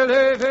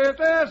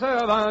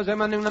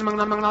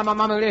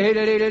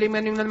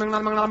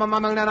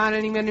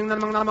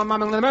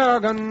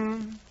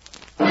 American.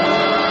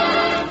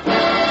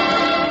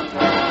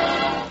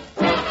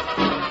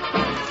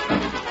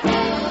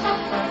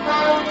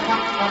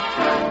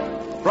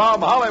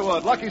 From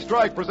Hollywood, Lucky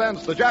Strike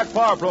presents the Jack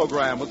Paar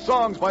program with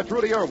songs by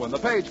Trudy Irwin, the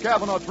Page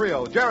Cavanaugh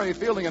Trio, Jerry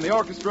Fielding in the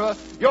orchestra,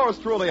 yours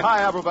truly, High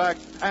Aberback,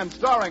 and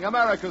starring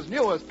America's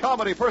newest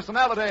comedy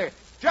personality,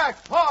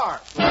 Jack Paar.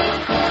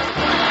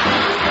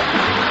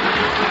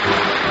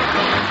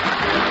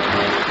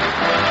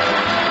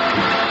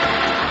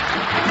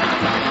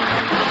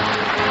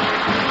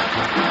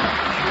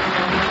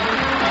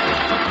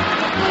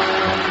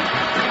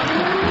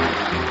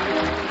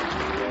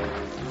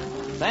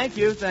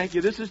 Thank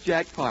you. This is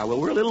Jack Paar. Well,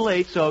 we're a little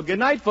late, so good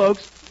night,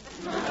 folks.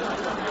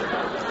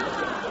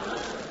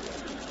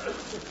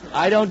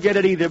 I don't get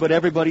it either, but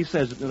everybody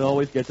says it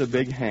always gets a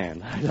big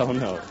hand. I don't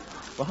know.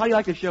 Well, how do you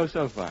like the show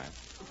so far?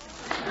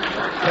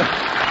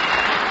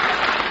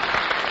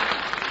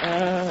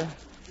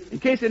 In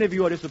case any of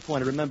you are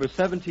disappointed, remember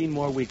 17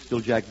 more weeks till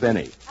Jack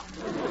Benny.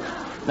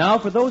 Now,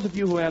 for those of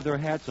you who have their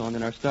hats on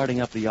and are starting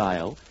up the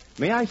aisle,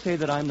 may I say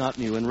that I'm not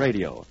new in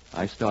radio.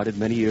 I started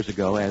many years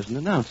ago as an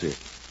announcer.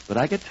 But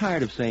I get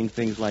tired of saying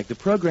things like, the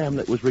program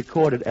that was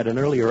recorded at an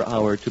earlier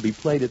hour to be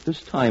played at this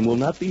time will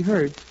not be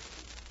heard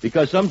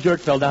because some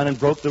jerk fell down and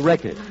broke the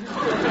record.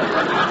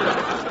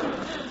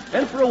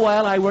 And for a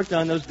while, I worked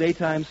on those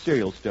daytime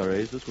serial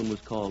stories. This one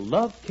was called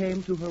Love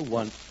Came to Her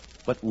Once,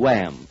 but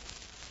Wham!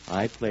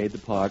 I played the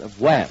part of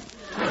Wham!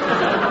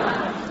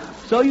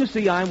 So you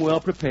see, I'm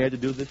well prepared to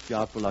do this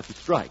job for Lucky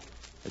Strike.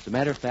 As a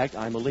matter of fact,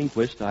 I'm a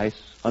linguist. I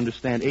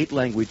understand 8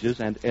 languages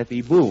and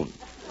F.E. Boone.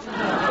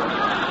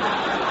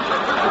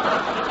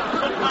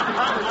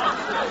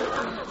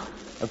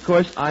 Of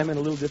course, I'm in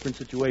a little different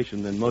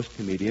situation than most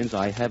comedians.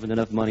 I haven't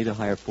enough money to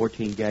hire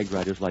 14 gag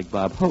writers like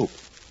Bob Hope.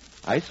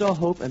 I saw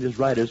Hope and his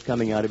writers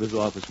coming out of his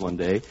office one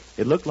day.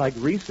 It looked like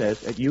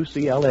recess at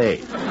UCLA.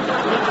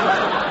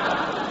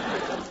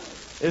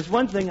 There's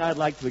one thing I'd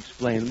like to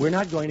explain. We're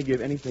not going to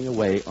give anything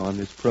away on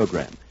this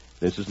program.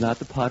 This is not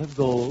the Pot of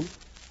Gold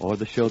or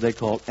the show they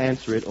call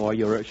Answer It or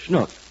You're a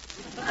Schnook.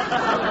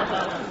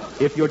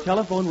 If your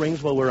telephone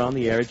rings while we're on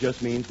the air, it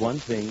just means one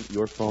thing: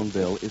 your phone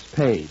bill is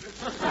paid.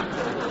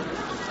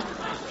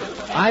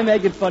 I may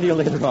get funnier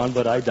later on,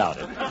 but I doubt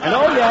it. And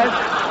oh,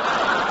 yes.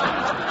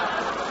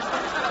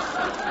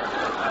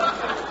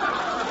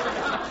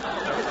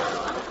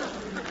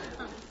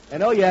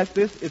 And oh, yes,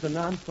 this is a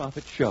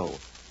non-profit show.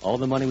 All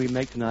the money we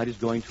make tonight is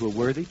going to a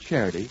worthy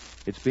charity.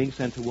 It's being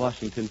sent to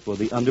Washington for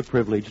the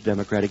underprivileged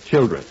Democratic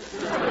children.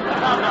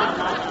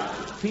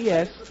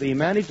 P.S. The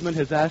management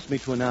has asked me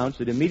to announce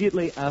that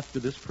immediately after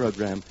this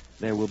program,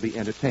 there will be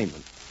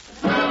entertainment.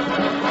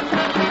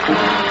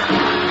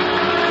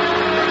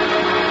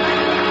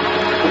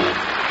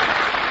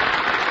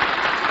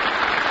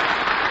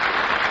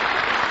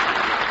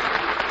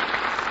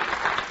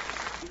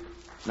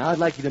 Now I'd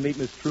like you to meet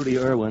Miss Trudy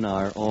Irwin,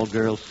 our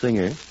all-girls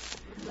singer.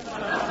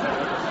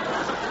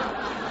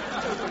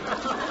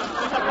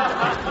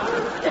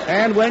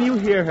 And when you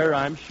hear her,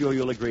 I'm sure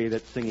you'll agree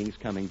that singing's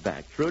coming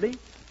back. Trudy?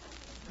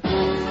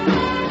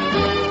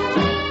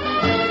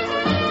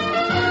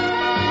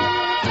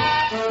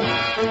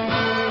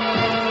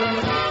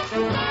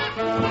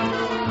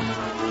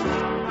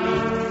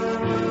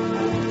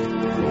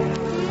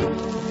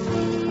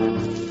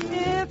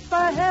 If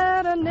I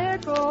had a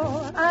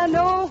nickel, I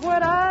know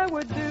what I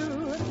would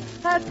do.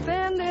 I'd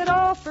spend it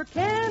all for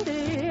candy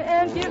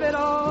and give it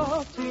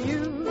all to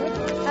you.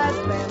 I'd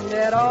spend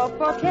it all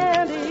for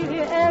candy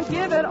and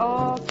give it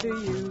all to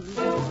you.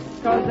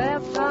 'Cause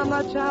that's how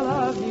much I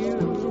love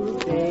you,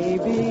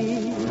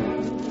 baby.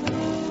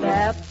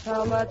 That's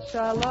how much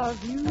I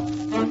love you.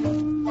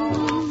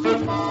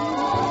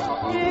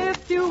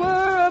 If you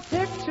were a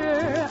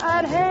picture,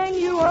 I'd hang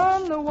you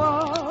on the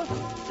wall.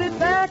 Sit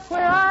back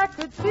where I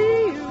could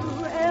see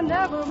you and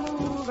never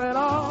move at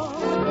all.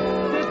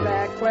 Sit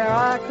back where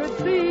I could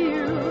see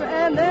you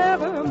and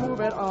never move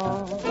at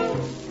all.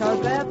 'Cause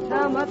that's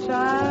how much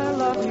I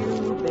love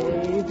you,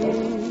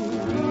 baby.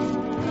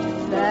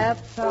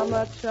 That's how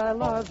much I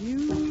love you.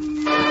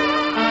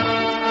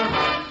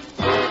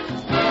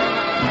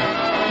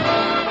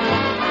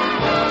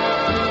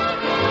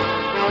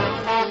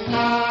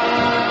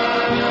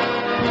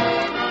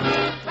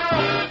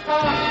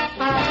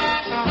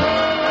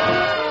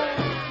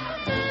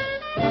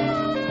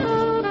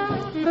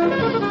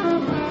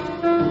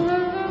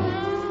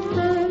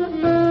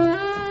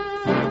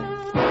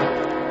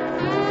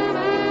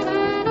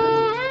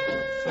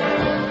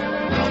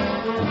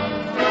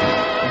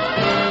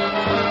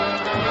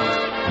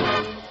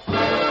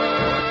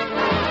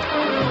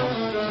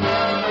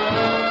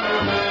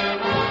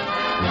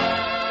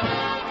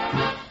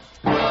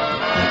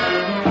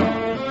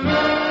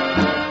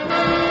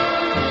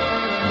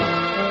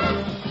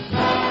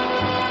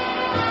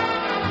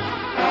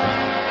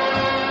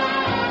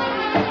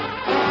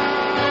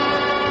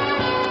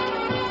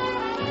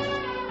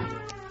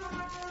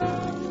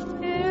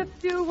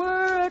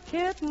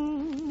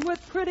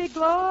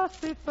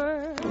 Glossy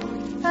fur,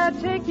 I'd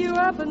take you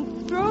up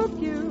and stroke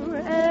you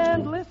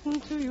and listen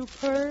to you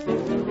purr.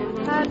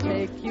 I'd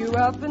take you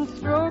up and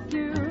stroke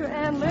you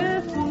and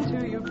listen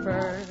to you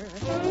purr.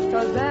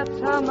 'Cause that's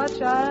how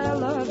much I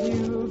love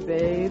you,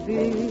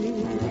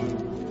 baby.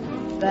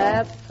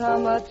 That's how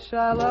much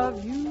I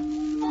love you.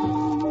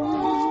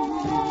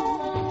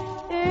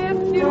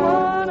 If you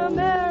wanna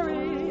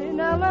marry,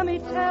 now let me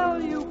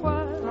tell you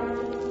what.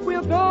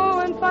 We'll go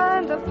and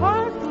find the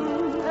parson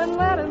and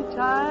let him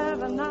tie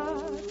the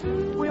knot.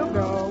 We'll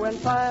go and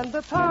find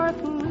the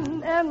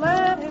parson and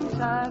let him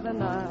tie the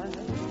knot.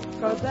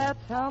 'Cause that's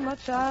how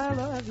much I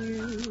love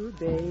you,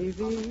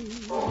 baby.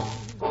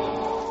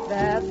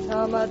 That's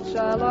how much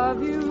I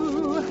love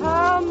you,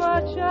 how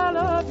much I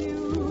love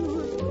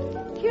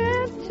you.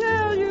 Can't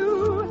tell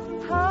you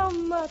how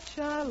much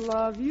I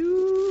love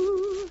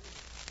you,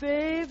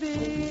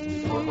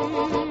 baby.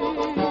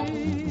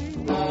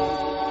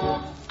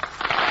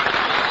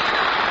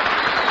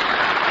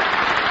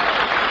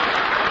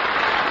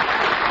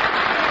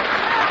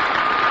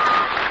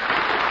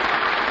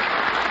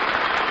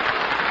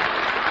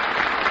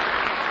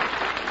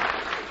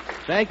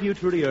 Thank you,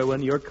 Trudy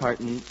Irwin. Your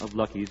carton of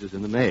Luckies is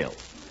in the mail.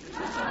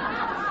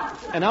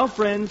 And now,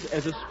 friends,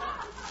 as a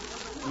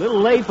little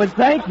late, but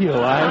thank you.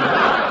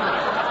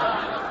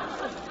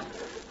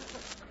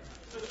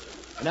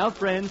 Now,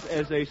 friends,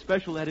 as a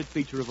special added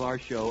feature of our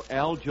show,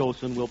 Al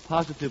Jolson will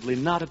positively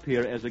not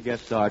appear as a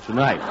guest star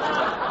tonight.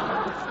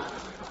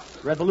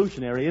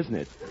 Revolutionary, isn't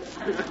it?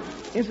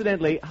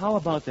 Incidentally, how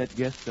about that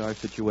guest star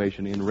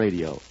situation in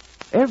radio?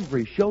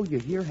 Every show you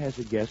hear has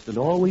a guest, and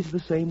always the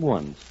same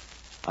ones.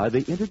 Are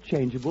they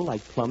interchangeable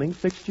like plumbing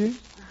fixtures?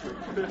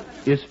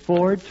 Is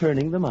Ford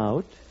turning them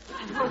out?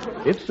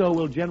 If so,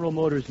 will General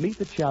Motors meet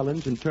the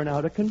challenge and turn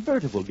out a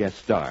convertible guest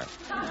star?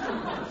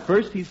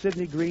 First, he's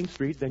Sidney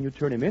Greenstreet, then you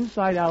turn him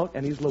inside out,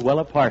 and he's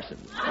Luella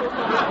Parsons.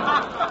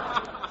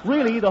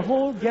 Really, the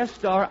whole guest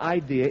star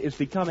idea is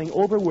becoming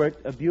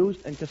overworked,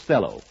 abused, and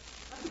Costello.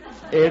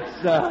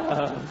 It's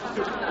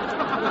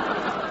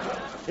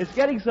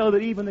getting so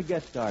that even the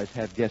guest stars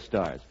have guest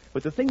stars.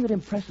 But the thing that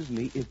impresses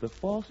me is the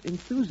false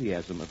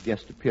enthusiasm of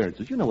guest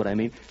appearances. You know what I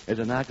mean? There's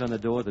a knock on the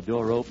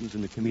door opens,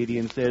 and the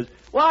comedian says,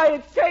 "Why,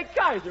 it's Kate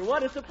Kaiser.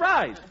 What a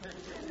surprise."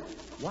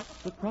 What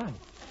surprise?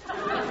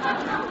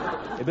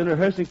 They've been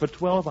rehearsing for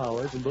 12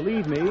 hours, and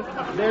believe me,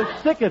 they're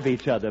sick of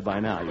each other by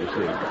now, you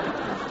see.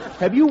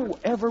 Have you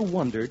ever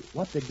wondered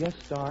what the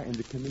guest star and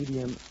the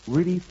comedian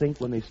really think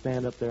when they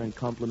stand up there and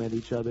compliment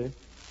each other?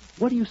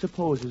 What do you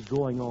suppose is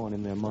going on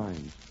in their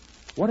minds?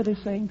 What are they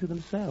saying to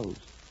themselves?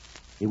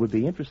 It would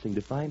be interesting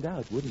to find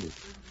out, wouldn't it?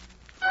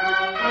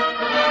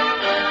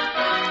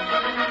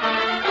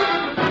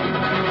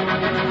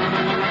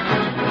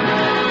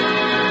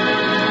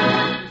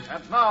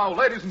 And now,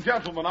 ladies and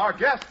gentlemen, our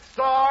guest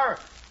star,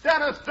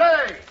 Dennis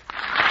Day.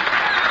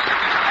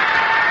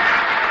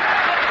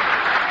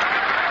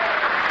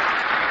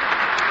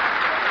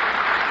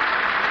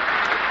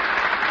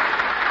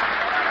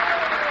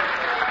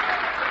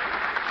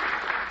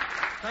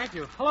 Thank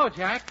you. Hello,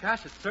 Jack.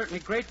 Gosh, it's certainly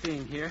great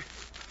being here.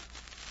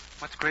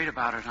 What's great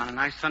about it? On a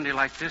nice Sunday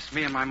like this,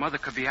 me and my mother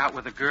could be out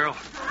with a girl.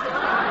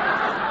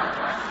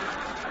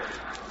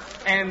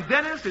 And,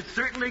 Dennis, it's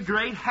certainly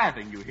great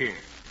having you here.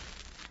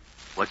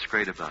 What's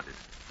great about it?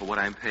 For what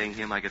I'm paying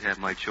him, I could have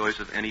my choice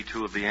of any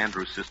two of the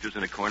Andrews sisters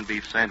in a corned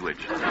beef sandwich.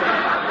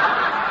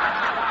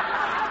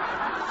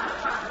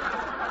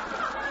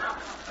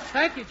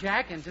 Thank you,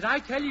 Jack. And did I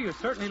tell you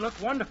certainly look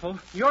wonderful?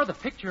 You're the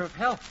picture of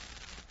health.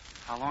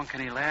 How long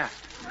can he last?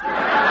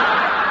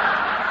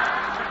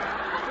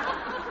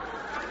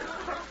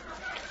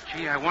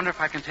 Gee, I wonder if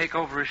I can take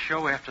over his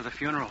show after the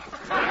funeral.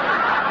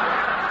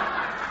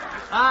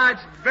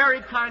 It's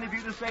very kind of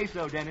you to say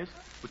so, Dennis.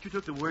 But you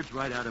took the words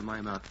right out of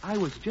my mouth. I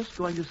was just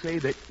going to say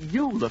that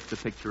you look the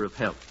picture of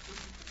health.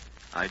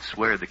 I'd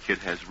swear the kid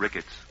has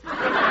rickets.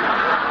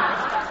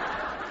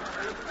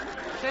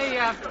 Say,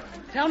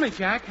 tell me,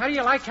 Jack, how do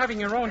you like having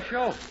your own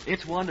show?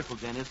 It's wonderful,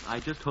 Dennis.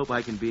 I just hope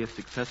I can be as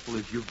successful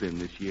as you've been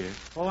this year.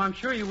 Oh, I'm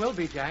sure you will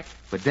be, Jack.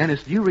 But,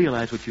 Dennis, do you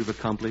realize what you've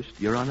accomplished?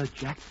 You're on a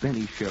Jack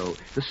Benny show,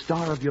 the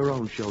star of your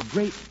own show,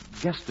 great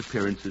guest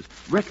appearances,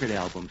 record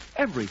albums,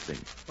 everything.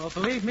 Well,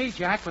 believe me,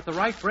 Jack, with the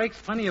right breaks,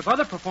 plenty of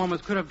other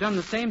performers could have done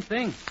the same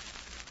thing.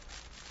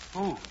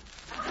 Oh.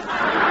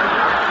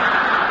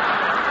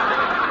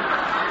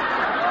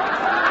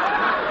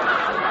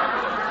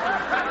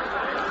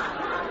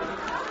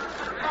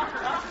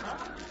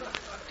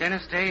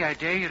 Dennis Day, I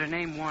dare you to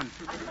name one.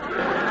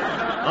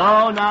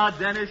 Oh, now,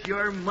 Dennis,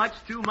 you're much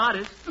too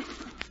modest.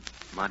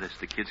 Modest,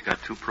 the kid's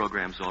got 2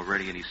 programs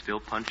already, and he's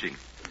still punching.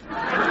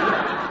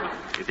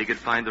 If he could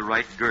find the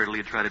right girdle,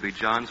 he'd try to be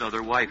John's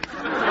other wife.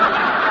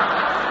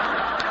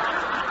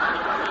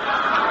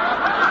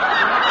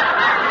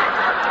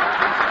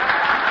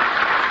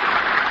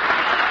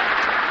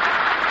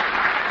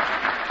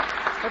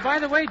 Oh, by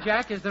the way,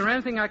 Jack, is there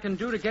anything I can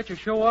do to get your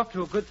show off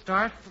to a good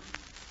start?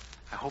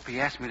 I hope he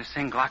asked me to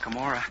sing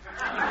Glockamora.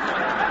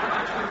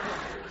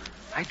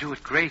 I do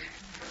it great.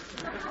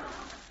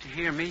 To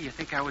hear me, you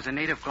think I was a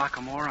native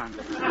Glockamoran.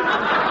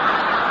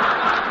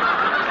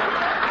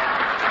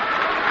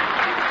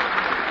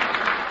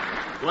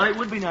 Well, it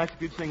would be nice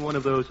if you'd sing one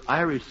of those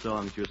Irish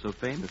songs you're so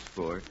famous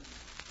for.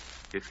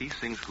 If he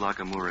sings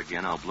Glockamora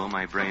again, I'll blow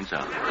my brains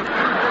out.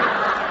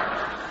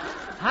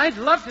 I'd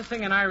love to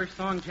sing an Irish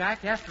song,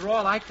 Jack. After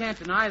all, I can't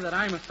deny that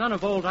I'm a son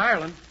of old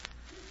Ireland.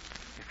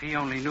 If he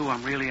only knew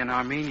I'm really an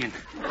Armenian.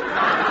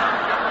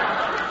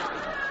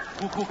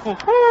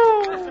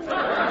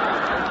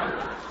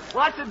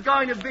 What's it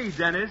going to be,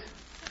 Dennis?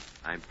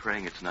 I'm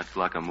praying it's not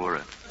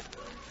Glockamora.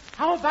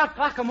 How about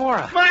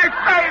Glockamora? My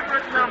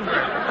favorite number!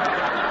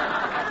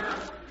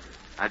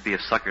 I'd be a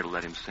sucker to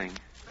let him sing.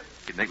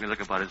 He'd make me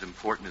look about as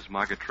important as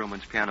Margaret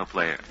Truman's piano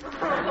player.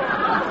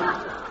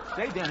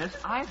 Say, Dennis,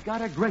 I've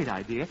got a great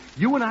idea.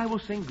 You and I will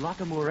sing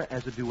Glockamora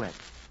as a duet.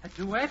 A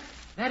duet?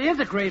 That is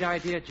a great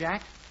idea,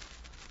 Jack.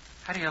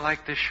 How do you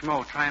like this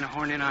schmo trying to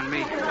horn in on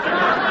me?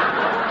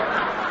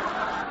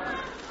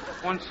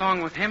 One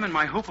song with him and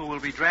my hooper will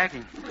be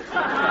dragging.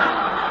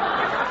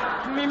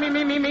 Me.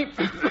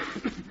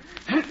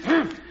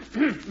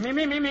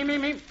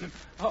 me.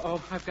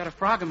 Uh-oh, I've got a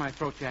frog in my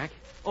throat, Jack.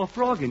 Oh, a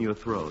frog in your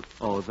throat.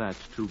 Oh,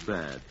 that's too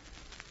bad.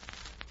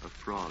 A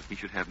frog. He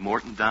should have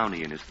Morton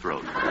Downey in his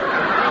throat.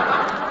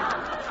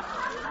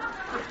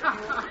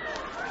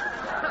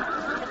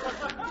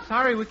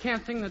 Sorry, we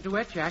can't sing the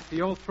duet, Jack.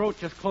 The old throat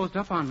just closed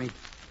up on me.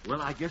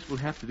 Well, I guess we'll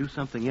have to do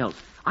something else.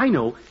 I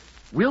know.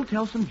 We'll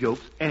tell some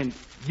jokes, and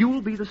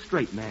you'll be the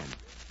straight man.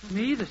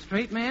 Me, the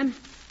straight man?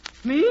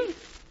 Me?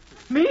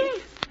 Me?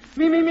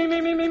 Me.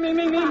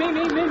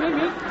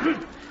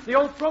 The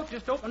old throat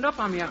just opened up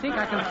on me. I think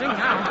I can sing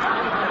now.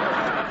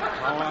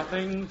 How are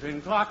things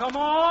in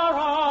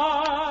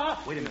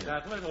Clackamora? Wait a minute. Is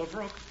that little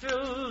brook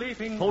still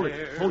leaping Hold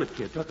there? it,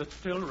 kid. Does it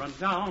still run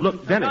down?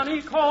 Look, Dennis.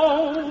 Sunny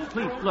cold.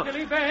 Please, look.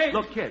 Killy Bay.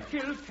 Look, kid.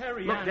 Kill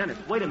Terry Look, and Dennis,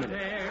 wait a minute.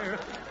 there.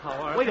 How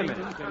are Wait a things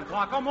minute. in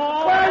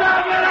Clackamora? Wait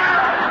a minute!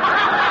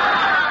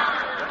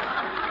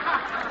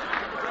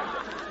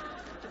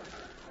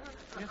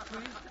 Yes,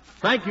 please.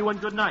 Thank you and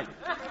good night.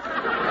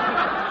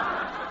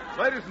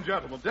 Ladies and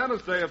gentlemen,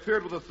 Dennis Day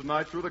appeared with us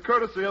tonight through the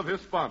courtesy of his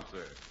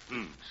sponsor.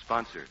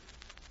 Sponsor.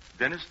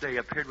 Dennis Day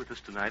appeared with us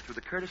tonight through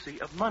the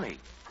courtesy of money.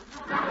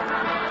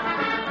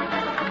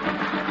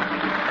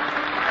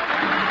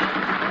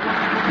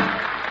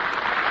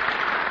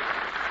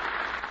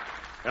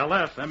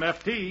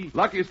 LSMFT.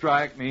 Lucky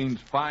Strike means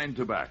fine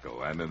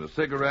tobacco, and in a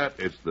cigarette,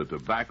 it's the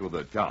tobacco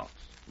that counts.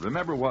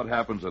 Remember what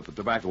happens at the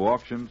tobacco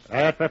auctions? Year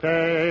after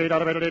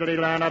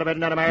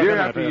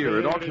year,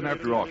 at auction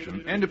after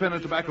auction,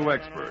 independent tobacco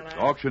experts,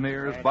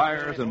 auctioneers,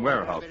 buyers, and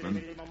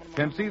warehousemen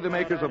can see the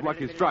makers of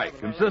Lucky Strike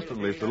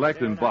consistently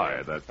select and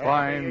buy that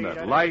fine,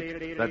 that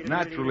light, that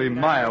naturally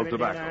mild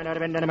tobacco.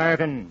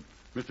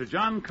 Mr.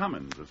 John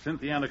Cummins of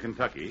Cynthiana,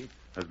 Kentucky,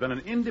 has been an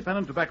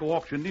independent tobacco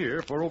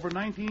auctioneer for over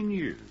 19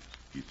 years.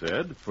 He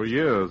said, For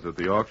years at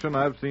the auction,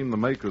 I've seen the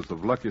makers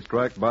of Lucky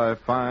Strike buy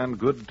fine,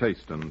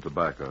 good-tasting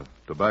tobacco.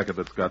 Tobacco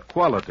that's got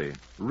quality,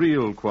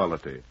 real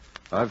quality.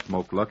 I've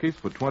smoked Lucky's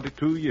for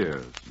 22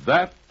 years.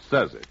 That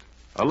says it.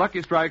 A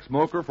Lucky Strike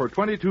smoker for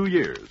 22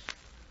 years.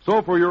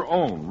 So for your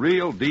own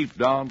real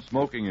deep-down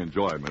smoking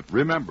enjoyment,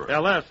 remember,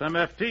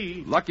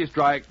 LSMFT. Lucky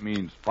Strike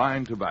means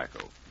fine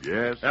tobacco.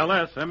 Yes.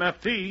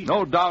 LSMFT.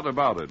 No doubt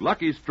about it.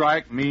 Lucky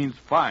Strike means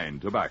fine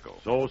tobacco.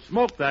 So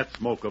smoke that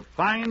smoke of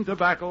fine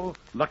tobacco,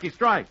 Lucky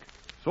Strike.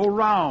 So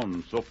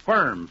round, so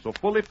firm, so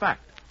fully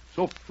packed,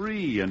 so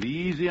free and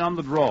easy on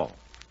the draw.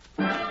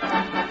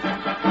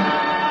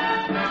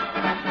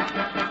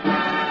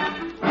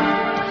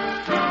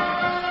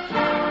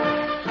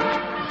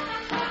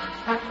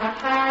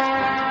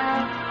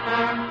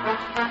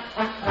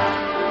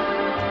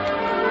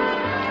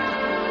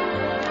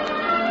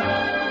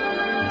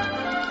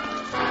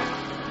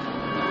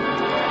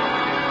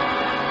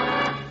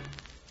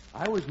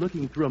 I was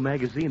looking through a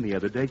magazine the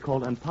other day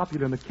called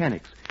Unpopular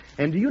Mechanics.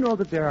 And do you know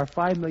that there are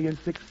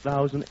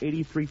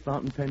 5,006,083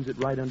 fountain pens that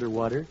ride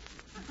underwater?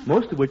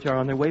 Most of which are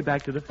on their way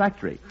back to the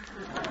factory.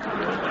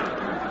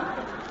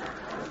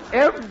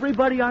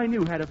 Everybody I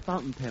knew had a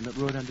fountain pen that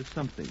rode under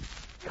something.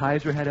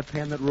 Kaiser had a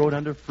pen that rode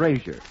under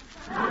Fraser.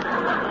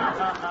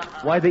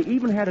 Why, they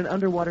even had an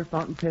underwater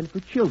fountain pen for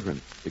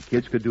children. The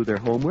kids could do their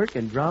homework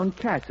and drown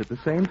cats at the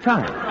same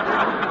time.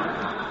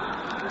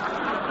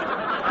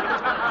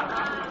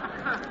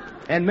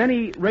 And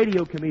many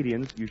radio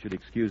comedians, you should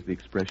excuse the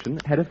expression,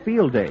 had a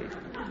field day.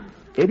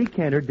 Eddie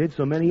Cantor did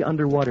so many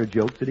underwater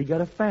jokes that he got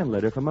a fan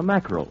letter from a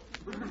mackerel.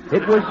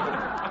 It was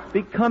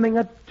becoming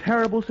a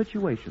terrible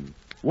situation.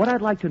 What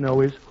I'd like to know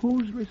is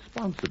who's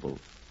responsible?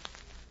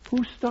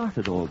 Who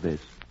started all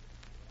this?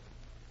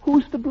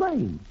 Who's to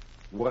blame?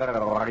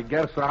 Well, I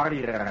guess I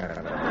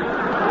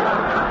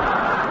am.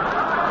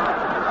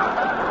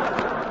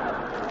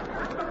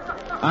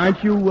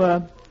 Aren't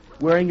you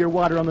wearing your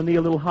water on the knee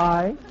a little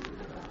high?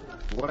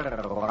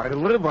 Well, I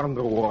live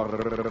underwater.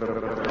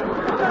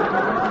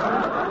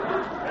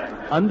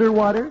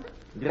 Underwater?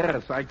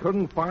 Yes, I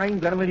couldn't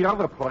find any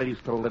other place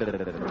to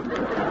live.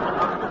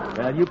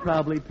 Well, you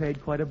probably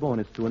paid quite a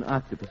bonus to an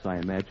octopus, I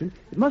imagine.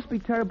 It must be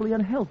terribly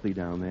unhealthy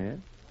down there.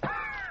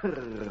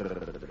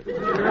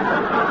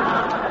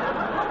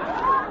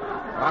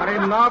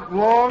 I'm not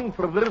long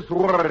for this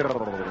world.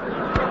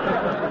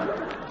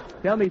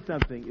 Tell me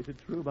something. Is it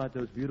true about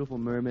those beautiful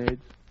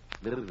mermaids?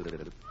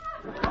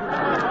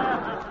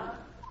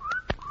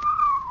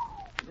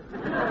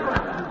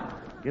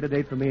 Get a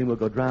date for me and we'll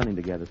go drowning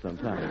together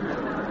sometime.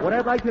 What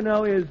I'd like to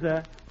know is,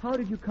 how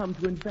did you come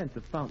to invent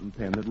a fountain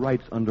pen that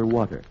writes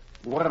underwater?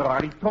 Well,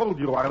 I told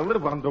you I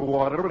live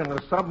underwater in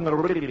a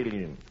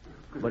submarine.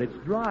 But it's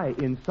dry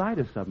inside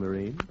a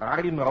submarine.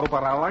 I know,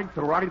 but I like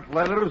to write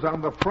letters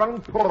on the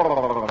front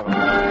porch.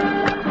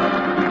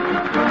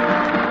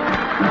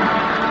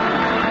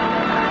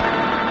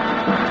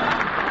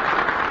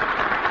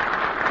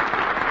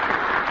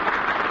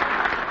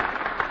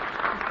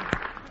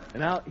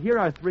 Now, here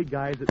are three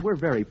guys that we're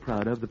very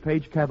proud of, the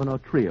Page Cavanaugh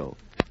Trio.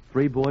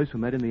 Three boys who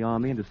met in the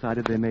Army and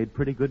decided they made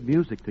pretty good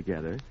music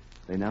together.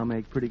 They now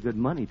make pretty good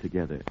money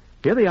together.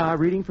 Here they are,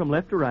 reading from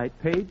left to right,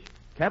 Page,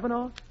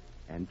 Cavanaugh,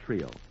 and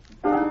Trio.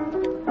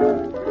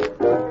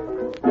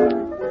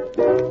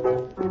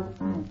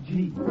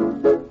 Gee,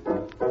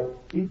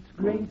 it's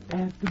great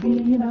after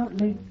being out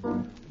late,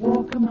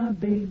 walking my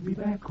baby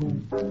back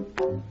home.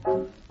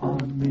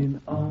 Arm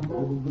in arm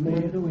over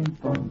meadow and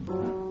farm,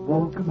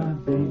 walking my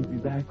baby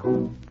back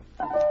home.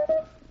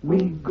 We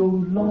go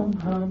long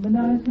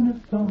harmonizing a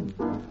song,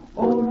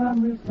 or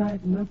I'm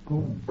reciting a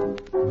poem.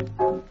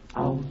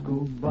 Hours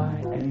go by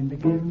and they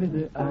give me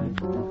the eye,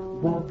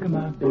 walking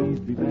my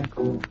baby back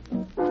home.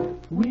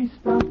 We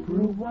stop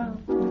for a while,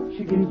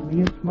 she gives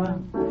me a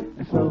smile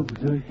and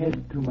snuggles her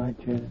head to my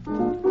chest.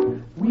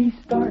 We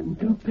startin'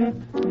 to pet,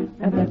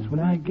 and that's when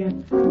I get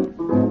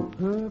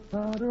her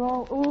powder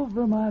all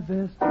over my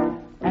vest.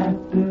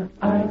 After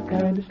I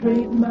kinda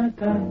straighten my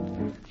tie,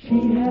 she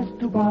has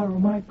to borrow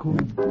my comb.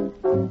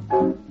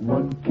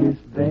 One kiss,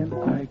 then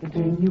I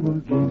continue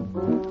again,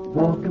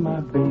 walking my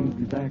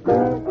baby back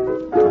home.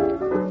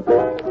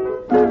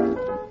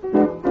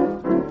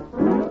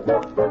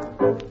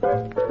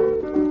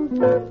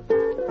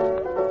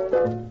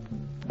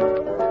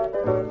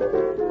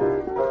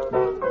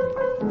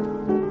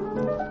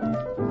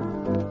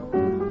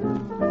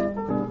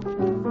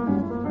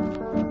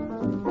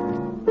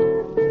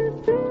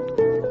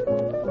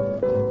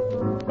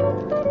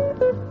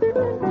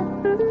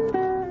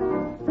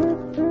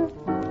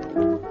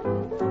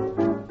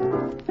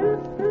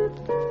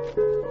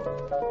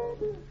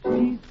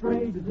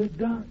 The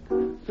dark,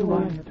 so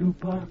I have to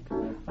park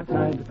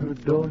outside of her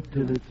door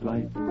till it's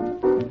light.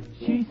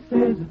 She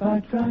says if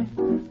I try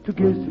to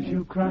kiss her,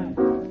 she'll cry.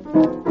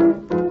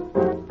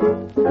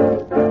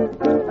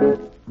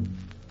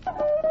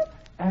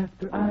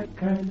 After I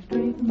kinda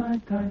straighten my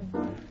tie,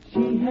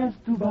 she has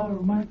to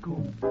borrow my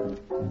comb.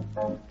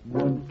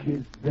 One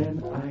kiss,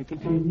 then I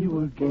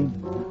continue again,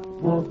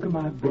 walking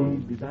my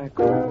baby back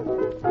home.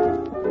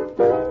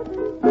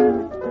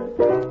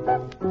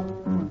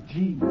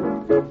 Gee.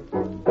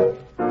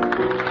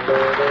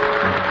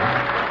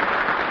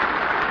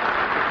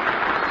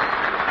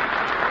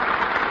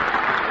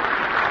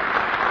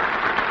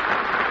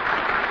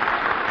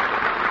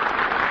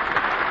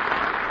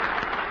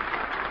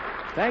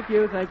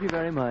 Thank you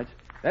very much.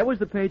 That was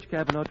the Page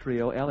Cavanaugh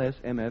Trio, LS,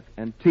 MF,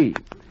 and T.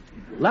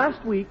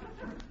 Last week,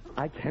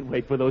 I can't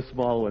wait for those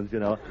small ones, you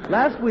know.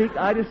 Last week,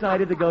 I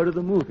decided to go to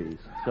the movies,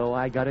 so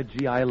I got a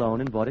GI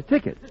loan and bought a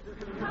ticket.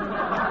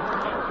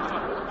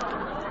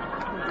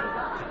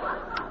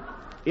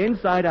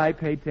 Inside, I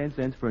paid 10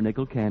 cents for a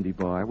nickel candy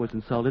bar, was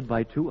insulted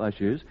by 2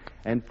 ushers,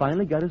 and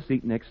finally got a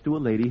seat next to a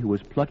lady who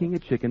was plucking a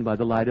chicken by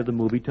the light of the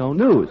Movie-Tone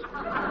News.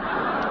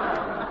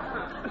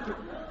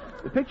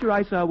 The picture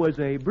I saw was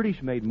a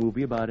British-made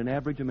movie about an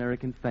average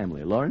American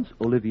family, Laurence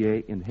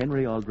Olivier and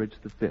Henry Aldrich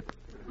V.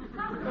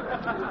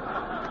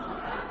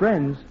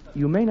 Friends,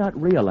 you may not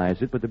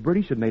realize it, but the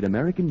British have made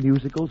American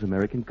musicals,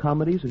 American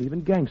comedies, and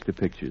even gangster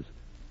pictures.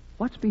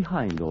 What's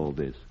behind all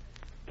this?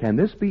 Can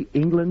this be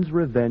England's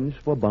revenge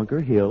for Bunker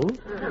Hill?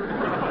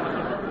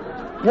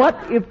 What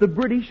if the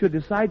British should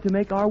decide to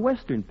make our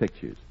Western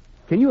pictures?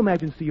 Can you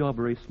imagine C.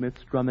 Aubrey Smith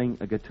strumming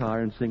a guitar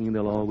and singing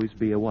There'll Always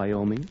Be a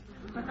Wyoming?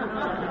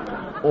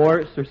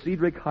 Or Sir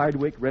Cedric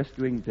Hardwicke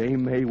rescuing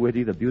Dame May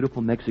Whitty, the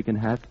beautiful Mexican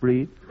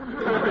half-breed?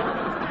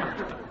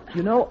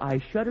 You know, I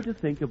shudder to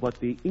think of what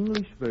the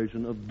English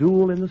version of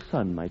Duel in the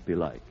Sun might be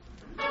like.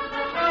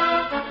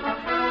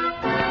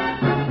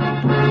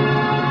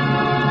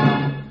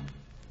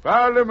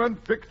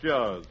 Parliament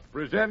Pictures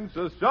presents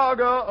a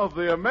saga of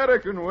the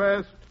American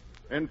West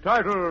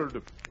entitled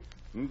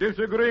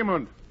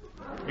Disagreement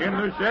in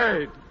the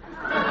Shade.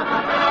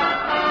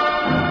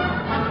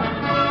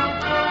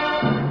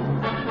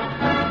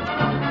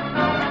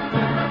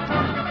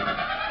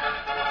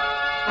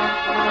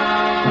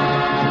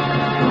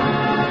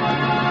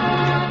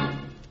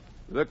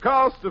 The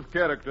cast of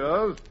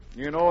characters,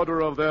 in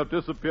order of their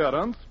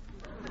disappearance: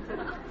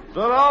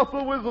 Sir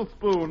Arthur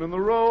Witherspoon in the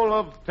role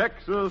of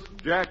Texas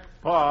Jack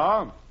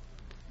Paar.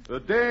 The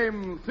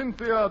Dame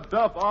Cynthia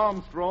Duff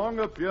Armstrong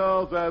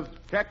appears as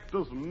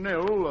Cactus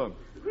Nell.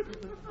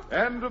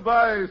 And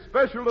by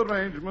special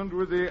arrangement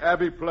with the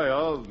Abbey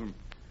Players,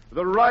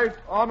 the Right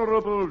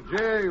Honorable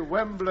J.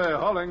 Wembley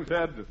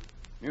Hollingshead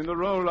in the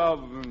role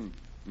of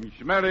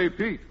Schmelly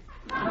Pete.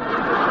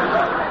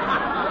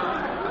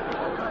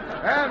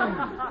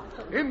 And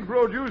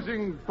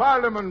introducing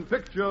Parliament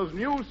Pictures'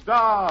 new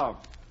star,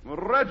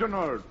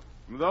 Reginald,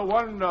 the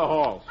Wonder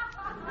Horse.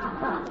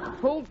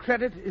 Full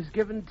credit is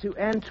given to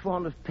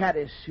Antoine of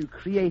Paris, who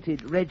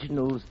created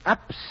Reginald's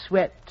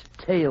upswept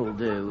tail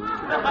do.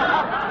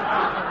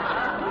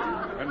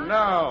 And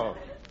now,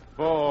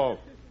 for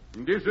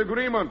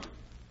Disagreement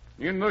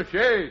in the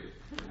Shade.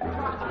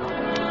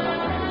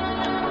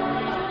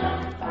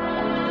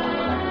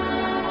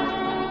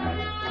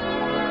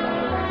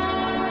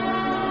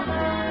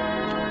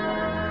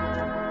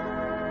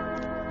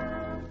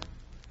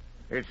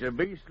 It's a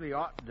beastly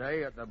hot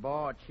day at the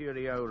Bar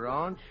Cheerio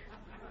Ranch.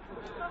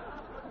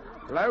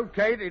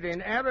 Located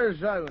in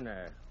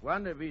Arizona,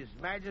 one of His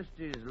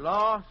Majesty's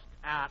last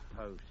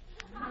outposts.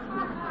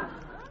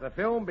 The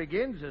film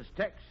begins as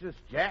Texas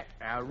Jack,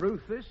 our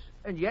ruthless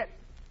and yet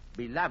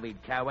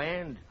beloved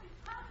co-hand,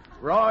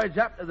 rides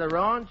up to the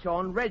ranch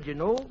on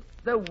Reginald,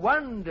 the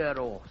Wonder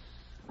Horse.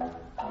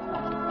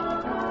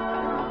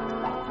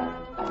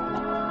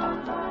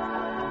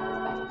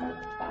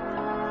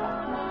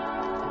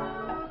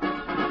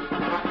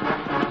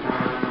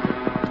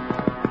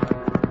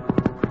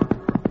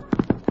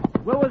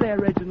 Whoa there,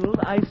 Reginald.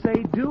 I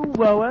say do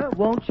whoa,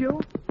 won't you?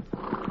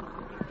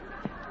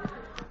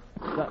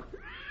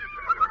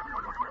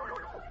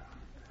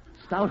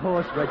 Stout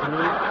horse,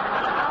 Reginald.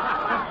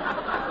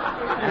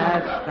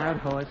 That's stout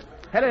horse.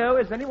 Hello,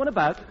 is anyone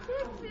about?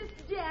 Texas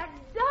Jack,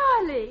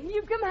 darling,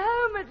 you've come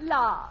home at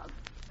last.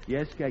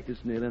 Yes,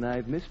 Cactus Nell, and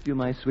I've missed you,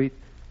 my sweet.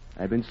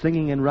 I've been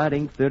singing and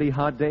riding 30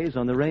 hard days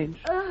on the range.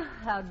 Oh,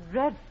 how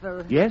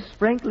dreadful. Yes,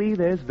 frankly,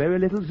 there's very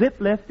little zip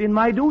left in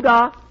my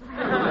doodah.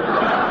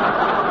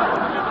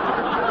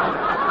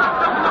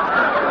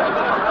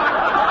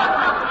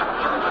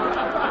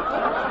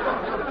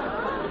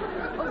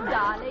 Oh,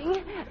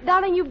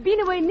 darling, you've been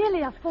away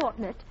nearly a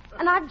fortnight,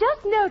 and I've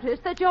just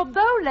noticed that you're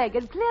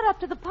bow-legged clear up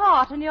to the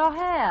part in your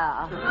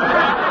hair.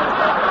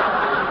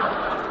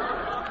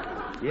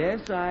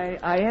 Yes, I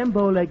am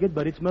bow-legged,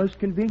 but it's most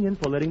convenient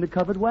for letting the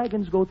covered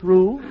wagons go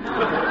through.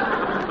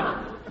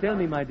 Tell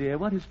me, my dear,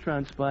 what has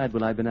transpired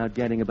while I've been out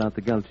gadding about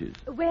the gulches?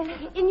 Well,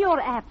 in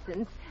your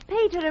absence,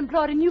 Peter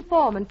employed a new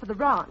foreman for the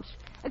ranch.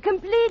 A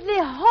completely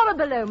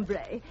horrible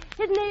hombre.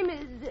 His name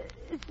is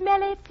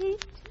Smelly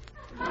Pete.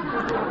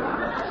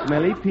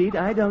 Smelly Pete?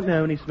 I don't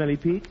know any Smelly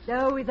Pete.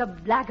 So he's a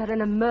blackguard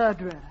and a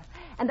murderer.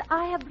 And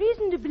I have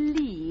reason to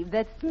believe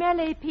that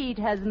Smelly Pete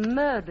has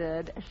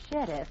murdered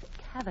Sheriff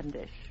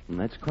Cavendish.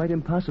 That's quite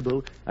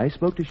impossible. I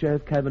spoke to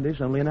Sheriff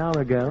Cavendish only an hour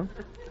ago.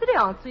 Did he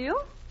answer you?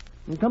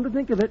 And come to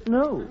think of it,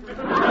 no.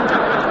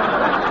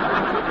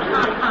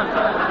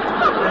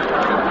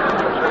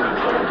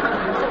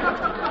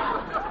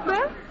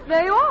 Well,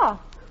 there you are.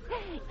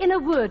 In a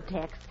word,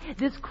 Tex,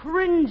 this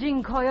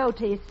cringing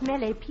coyote,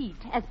 Smelly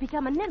Pete, has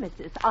become a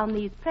nemesis on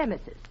these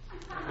premises.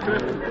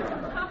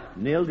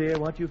 Nell, dear,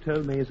 what you've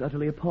told me is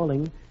utterly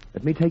appalling.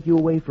 Let me take you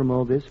away from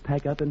all this,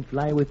 pack up and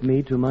fly with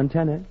me to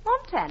Montana.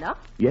 Montana?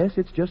 Yes,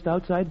 it's just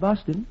outside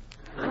Boston.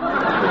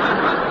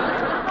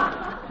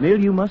 Nell,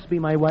 you must be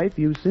my wife.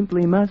 You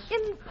simply must.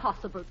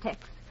 Impossible,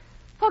 Tex.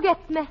 Forget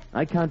me.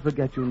 I can't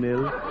forget you,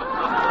 Nell.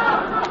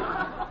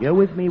 You're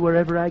with me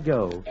wherever I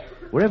go.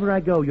 Wherever I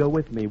go, you're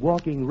with me.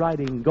 Walking,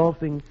 riding,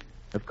 golfing.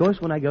 Of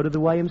course, when I go to the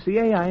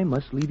YMCA, I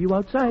must leave you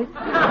outside.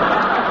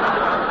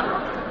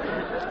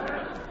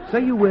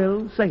 Say you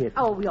will. Say it.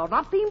 Oh, you're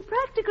not being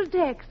practical,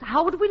 Tex.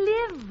 How would we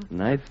live?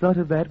 And I've thought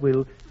of that.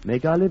 We'll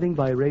make our living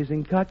by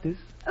raising cactus.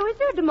 Oh, is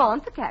there a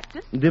demand for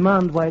cactus?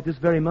 Demand? Why, at this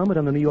very moment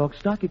on the New York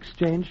Stock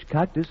Exchange,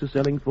 cactus is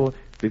selling for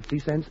 50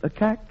 cents a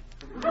cack.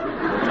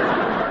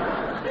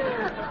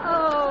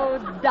 Oh,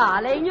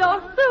 darling,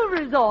 you're so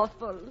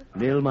resourceful.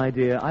 Nell, my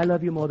dear, I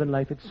love you more than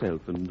life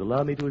itself, and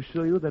allow me to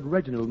assure you that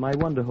Reginald, my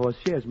wonder horse,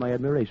 shares my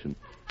admiration.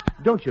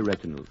 Don't you,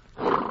 Reginald?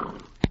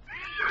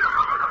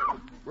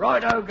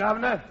 Righto,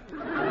 Governor.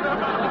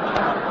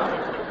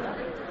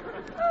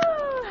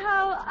 Oh,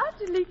 how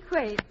utterly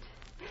quaint.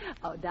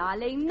 Oh,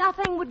 darling,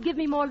 nothing would give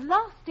me more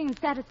lasting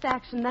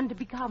satisfaction than to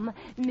become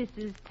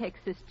Mrs.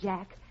 Texas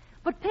Jack.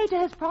 But Peter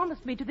has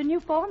promised me to the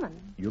new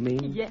foreman. You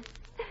mean? Yes.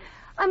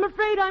 I'm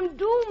afraid I'm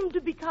doomed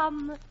to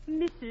become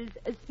Mrs.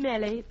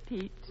 Smelly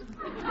Pete.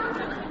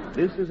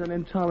 This is an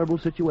intolerable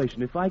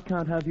situation. If I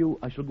can't have you,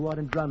 I shall go out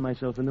and drown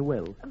myself in the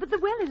well. But the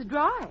well is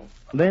dry.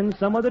 Then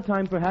some other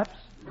time, perhaps.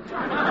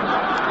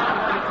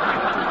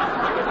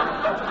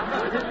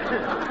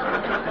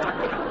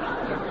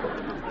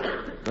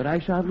 But I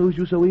shan't lose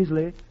you so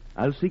easily.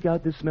 I'll seek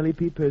out this Smelly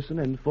Pete person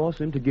and force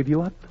him to give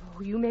you up.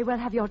 Oh, you may well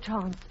have your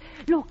chance.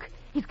 Look,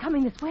 he's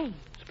coming this way.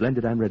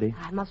 Splendid, I'm ready.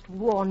 I must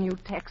warn you,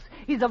 Tex.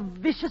 He's a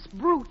vicious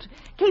brute,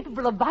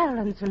 capable of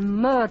violence and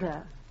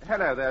murder.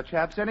 Hello there,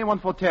 chaps. Anyone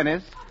for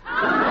tennis?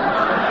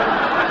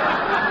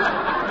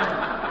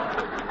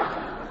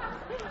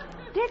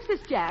 Texas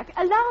Jack,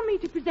 allow me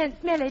to present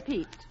Smelly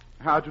Pete.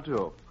 How'd you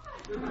do?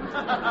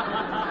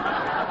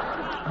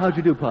 How'd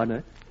you do,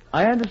 partner?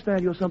 I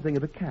understand you're something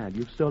of a cad.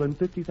 You've stolen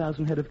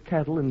 50,000 head of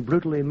cattle and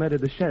brutally murdered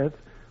the sheriff,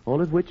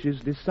 all of which is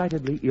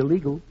decidedly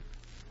illegal.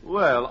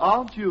 Well,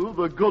 aren't you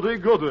the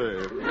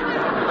goody-goody?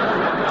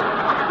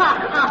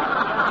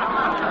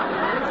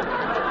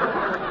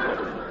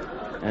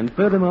 And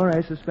furthermore,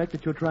 I suspect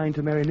that you're trying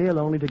to marry Neil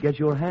only to get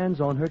your hands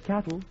on her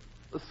cattle.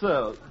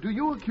 Sir, do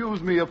you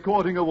accuse me of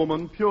courting a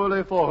woman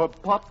purely for her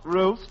pot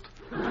roast?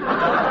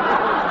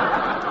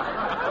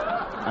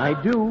 I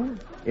do.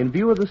 In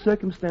view of the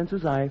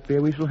circumstances, I fear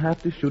we shall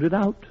have to shoot it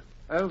out.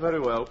 Oh, very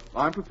well.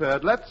 I'm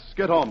prepared. Let's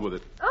get on with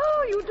it.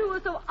 Oh, you two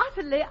are so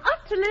utterly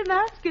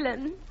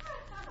masculine.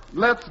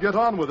 Let's get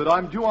on with it.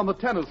 I'm due on the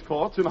tennis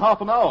courts in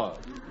half an hour.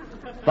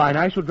 Fine.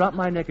 I shall drop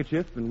my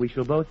neckerchief, and we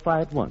shall both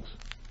fire at once.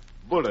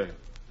 Bully.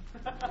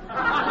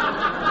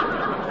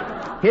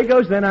 Here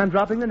goes, then. I'm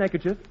dropping the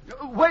neckerchief.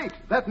 Wait!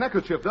 That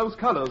neckerchief, those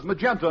colors,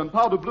 magenta and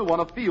powder blue on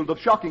a field of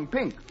shocking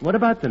pink. What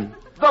about them?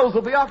 Those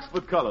are the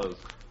Oxford colors.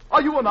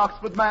 Are you an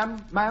Oxford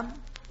man, ma'am?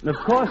 Of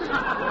course.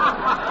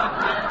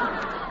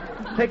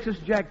 Texas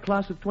Jack,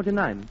 class of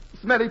 29.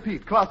 Smelly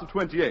Pete, class of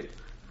 28.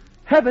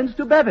 Heavens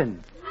to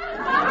Bevan.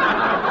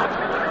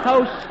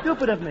 How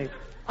stupid of me.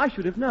 I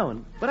should have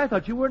known. But I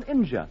thought you were an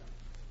Inja.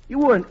 You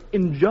were an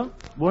Inja,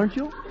 weren't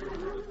you?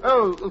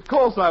 Oh, of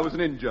course I was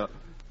an Inja.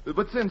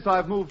 But since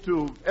I've moved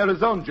to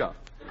Arizona.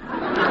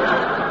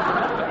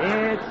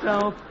 It's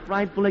so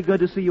frightfully good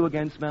to see you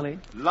again, Smelly.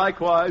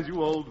 Likewise,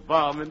 you old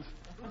varmint.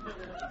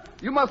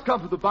 You must come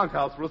to the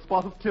bunkhouse for a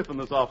spot of tiffin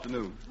this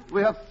afternoon.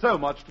 We have so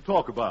much to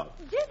talk about.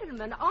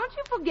 Gentlemen, aren't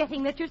you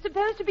forgetting that you're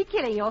supposed to be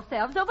killing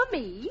yourselves over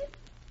me?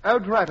 Oh,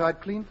 drat,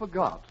 I'd clean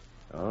forgot.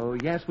 Oh,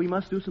 yes, we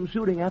must do some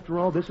shooting. After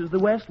all, this is the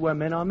West, where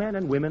men are men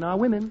and women are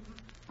women.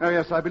 Oh,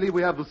 yes, I believe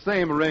we have the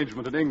same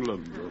arrangement in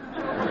England.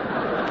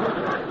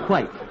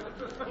 Quite.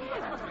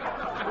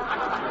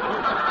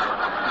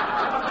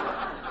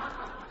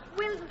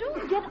 Well,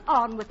 do get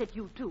on with it,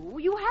 you two.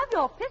 You have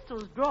your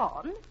pistols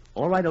drawn.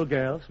 All right, old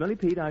girl. Smelly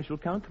Pete, I shall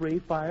count 3.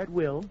 Fire at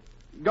will.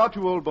 Got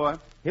you, old boy.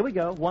 Here we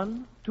go.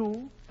 1,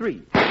 2,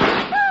 3.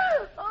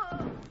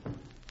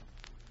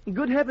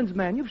 Good heavens,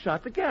 man, you've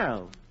shot the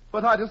girl.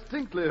 But I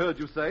distinctly heard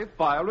you say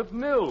fire at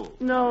nil.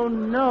 No,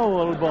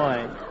 old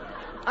boy.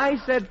 I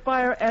said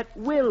fire at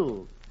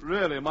will.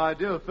 Really, my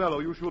dear fellow,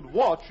 you should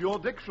watch your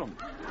diction.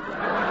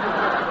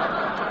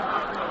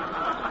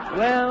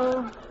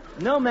 Well,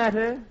 no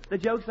matter. The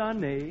joke's on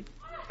me.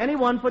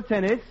 Anyone for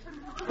tennis?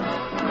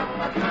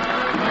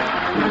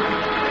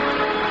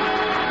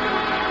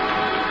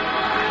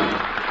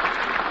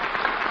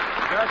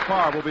 Jack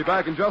Paar will be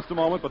back in just a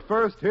moment, but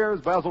first, here's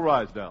Basil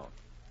Rysdale.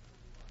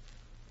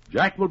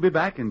 Jack will be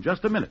back in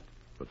just a minute.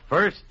 But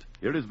first,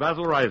 here is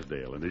Basil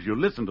Rysdale. And as you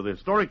listen to the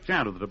historic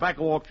chant of the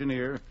tobacco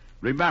auctioneer,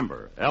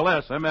 remember,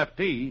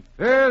 LSMFT.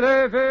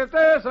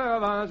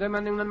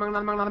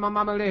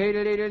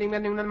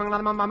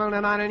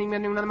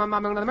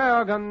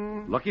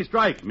 Lucky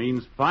Strike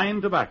means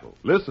fine tobacco.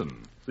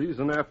 Listen,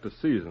 season after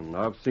season,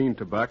 I've seen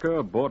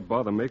tobacco bought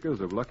by the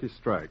makers of Lucky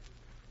Strike.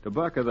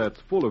 Tobacco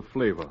that's full of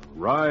flavor,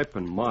 ripe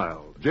and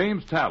mild.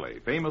 James Talley,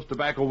 famous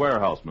tobacco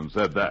warehouseman,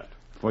 said that.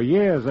 For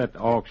years at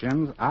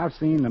auctions, I've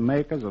seen the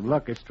makers of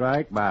Lucky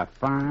Strike buy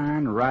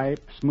fine,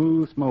 ripe,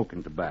 smooth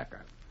smoking tobacco.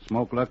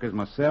 Smoked Lucky's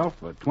myself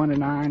for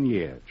 29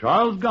 years.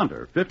 Charles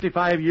Gunter,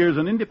 55 years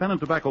an independent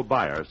tobacco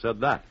buyer,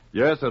 said that.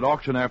 Yes, at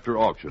auction after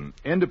auction,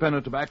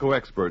 independent tobacco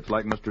experts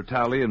like Mr.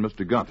 Talley and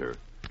Mr. Gunter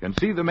can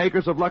see the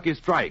makers of Lucky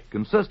Strike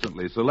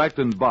consistently select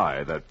and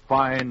buy that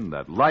fine,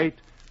 that light,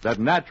 that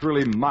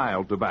naturally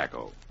mild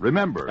tobacco.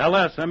 Remember,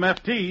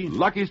 LSMFT.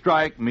 Lucky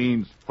Strike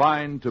means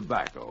fine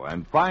tobacco,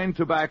 and fine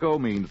tobacco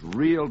means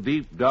real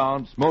deep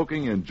down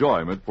smoking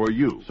enjoyment for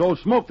you. So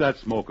smoke that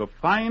smoke of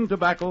fine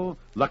tobacco,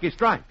 Lucky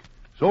Strike.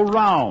 So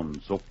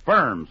round, so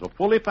firm, so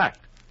fully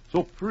packed,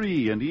 so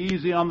free and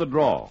easy on the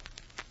draw.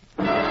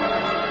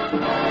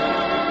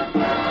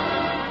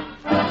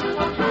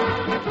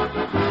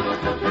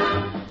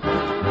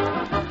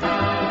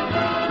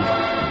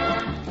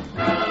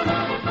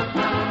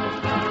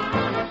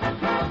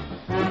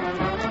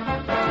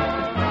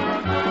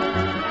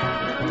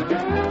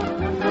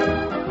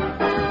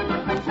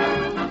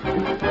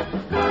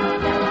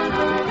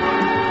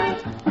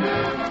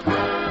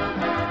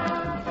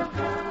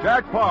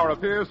 Jack Paar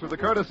appears through the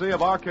courtesy of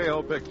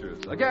RKO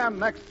Pictures. Again,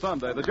 next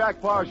Sunday, the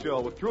Jack Paar Show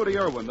with Trudy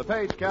Irwin, the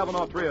Page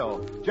Cavanaugh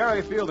Trio,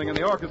 Jerry Fielding in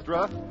the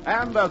orchestra,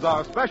 and as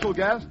our special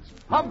guests,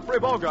 Humphrey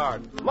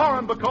Bogart,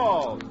 Lauren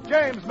Bacall,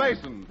 James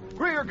Mason,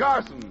 Greer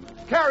Garson,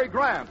 Cary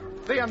Grant,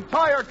 the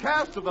entire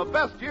cast of the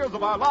best years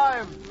of our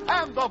lives,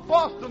 and the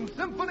Boston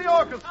Symphony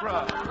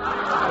Orchestra.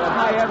 Well,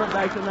 Hi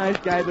Everback's a nice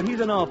guy, but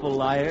he's an awful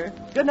liar.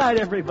 Good night,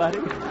 everybody.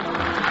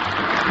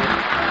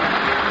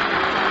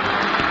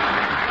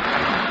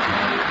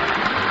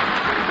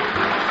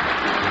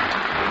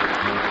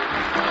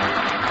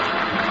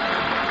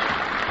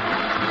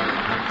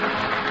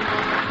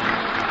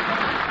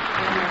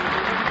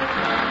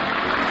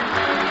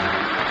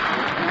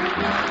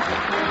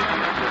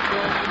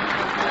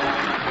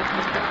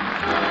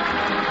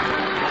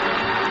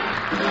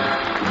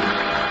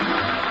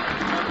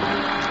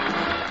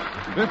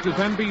 This is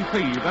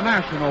NBC, the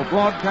national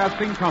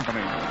broadcasting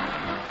company.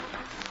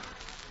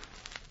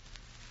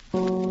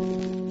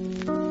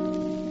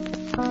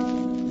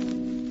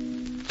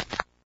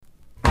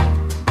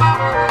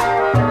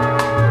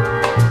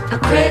 A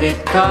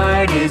credit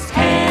card is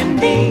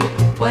handy.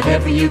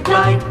 Whatever you'd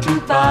like to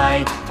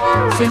buy,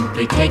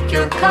 simply take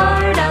your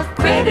card of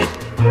credit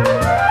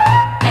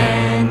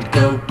and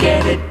go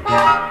get it.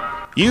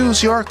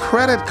 Use your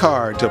credit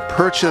card to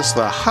purchase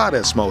the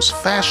hottest, most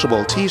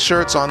fashionable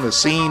T-shirts on the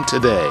scene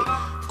today.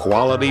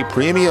 Quality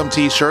premium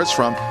T-shirts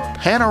from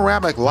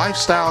Panoramic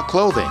Lifestyle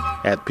Clothing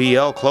at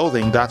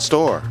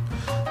plclothing.store.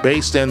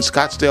 Based in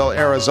Scottsdale,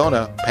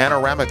 Arizona,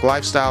 Panoramic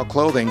Lifestyle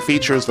Clothing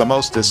features the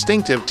most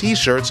distinctive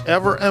T-shirts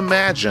ever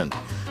imagined.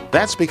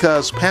 That's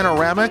because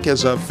Panoramic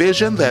is a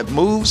vision that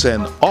moves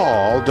in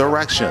all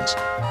directions.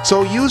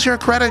 So use your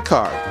credit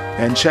card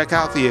and check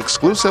out the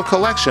exclusive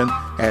collection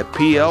at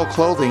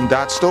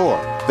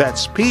plclothing.store.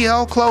 That's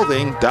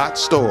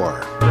plclothing.store.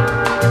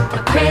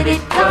 A credit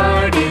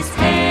card is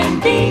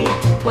handy.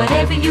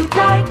 Whatever you'd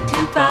like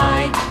to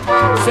buy,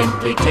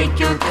 simply take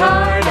your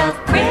card of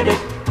credit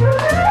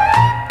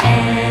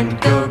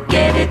and go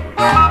get it.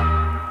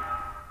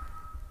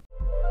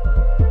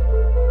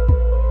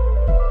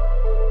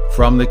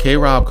 From the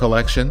K-Rob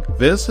collection,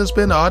 this has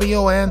been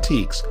Audio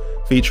Antiques,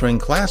 featuring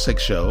classic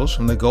shows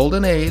from the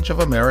golden age of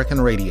American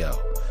radio.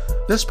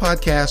 This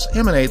podcast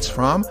emanates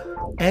from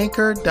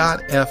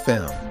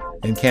Anchor.fm.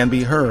 and can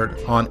be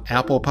heard on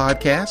Apple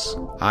Podcasts,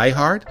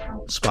 iHeart,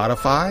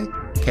 Spotify,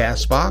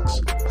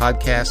 CastBox,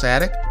 Podcast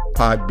Addict,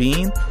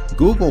 Podbean,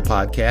 Google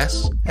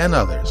Podcasts, and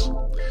others.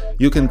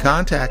 You can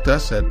contact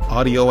us at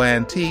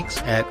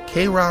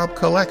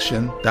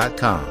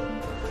audioantiques@krobcollection.com.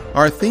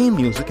 Our theme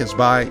music is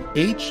by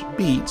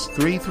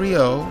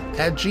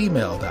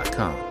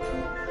hbeats330@gmail.com.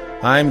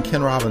 I'm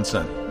Ken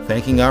Robinson,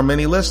 thanking our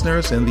many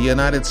listeners in the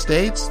United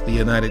States, the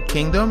United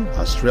Kingdom,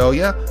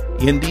 Australia,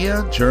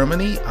 India,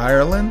 Germany,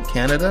 Ireland,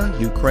 Canada,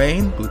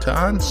 Ukraine,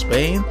 Bhutan,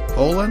 Spain,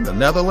 Poland, the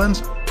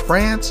Netherlands,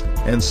 France,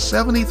 and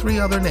 73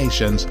 other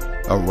nations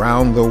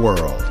around the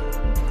world.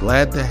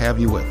 Glad to have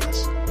you with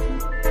us.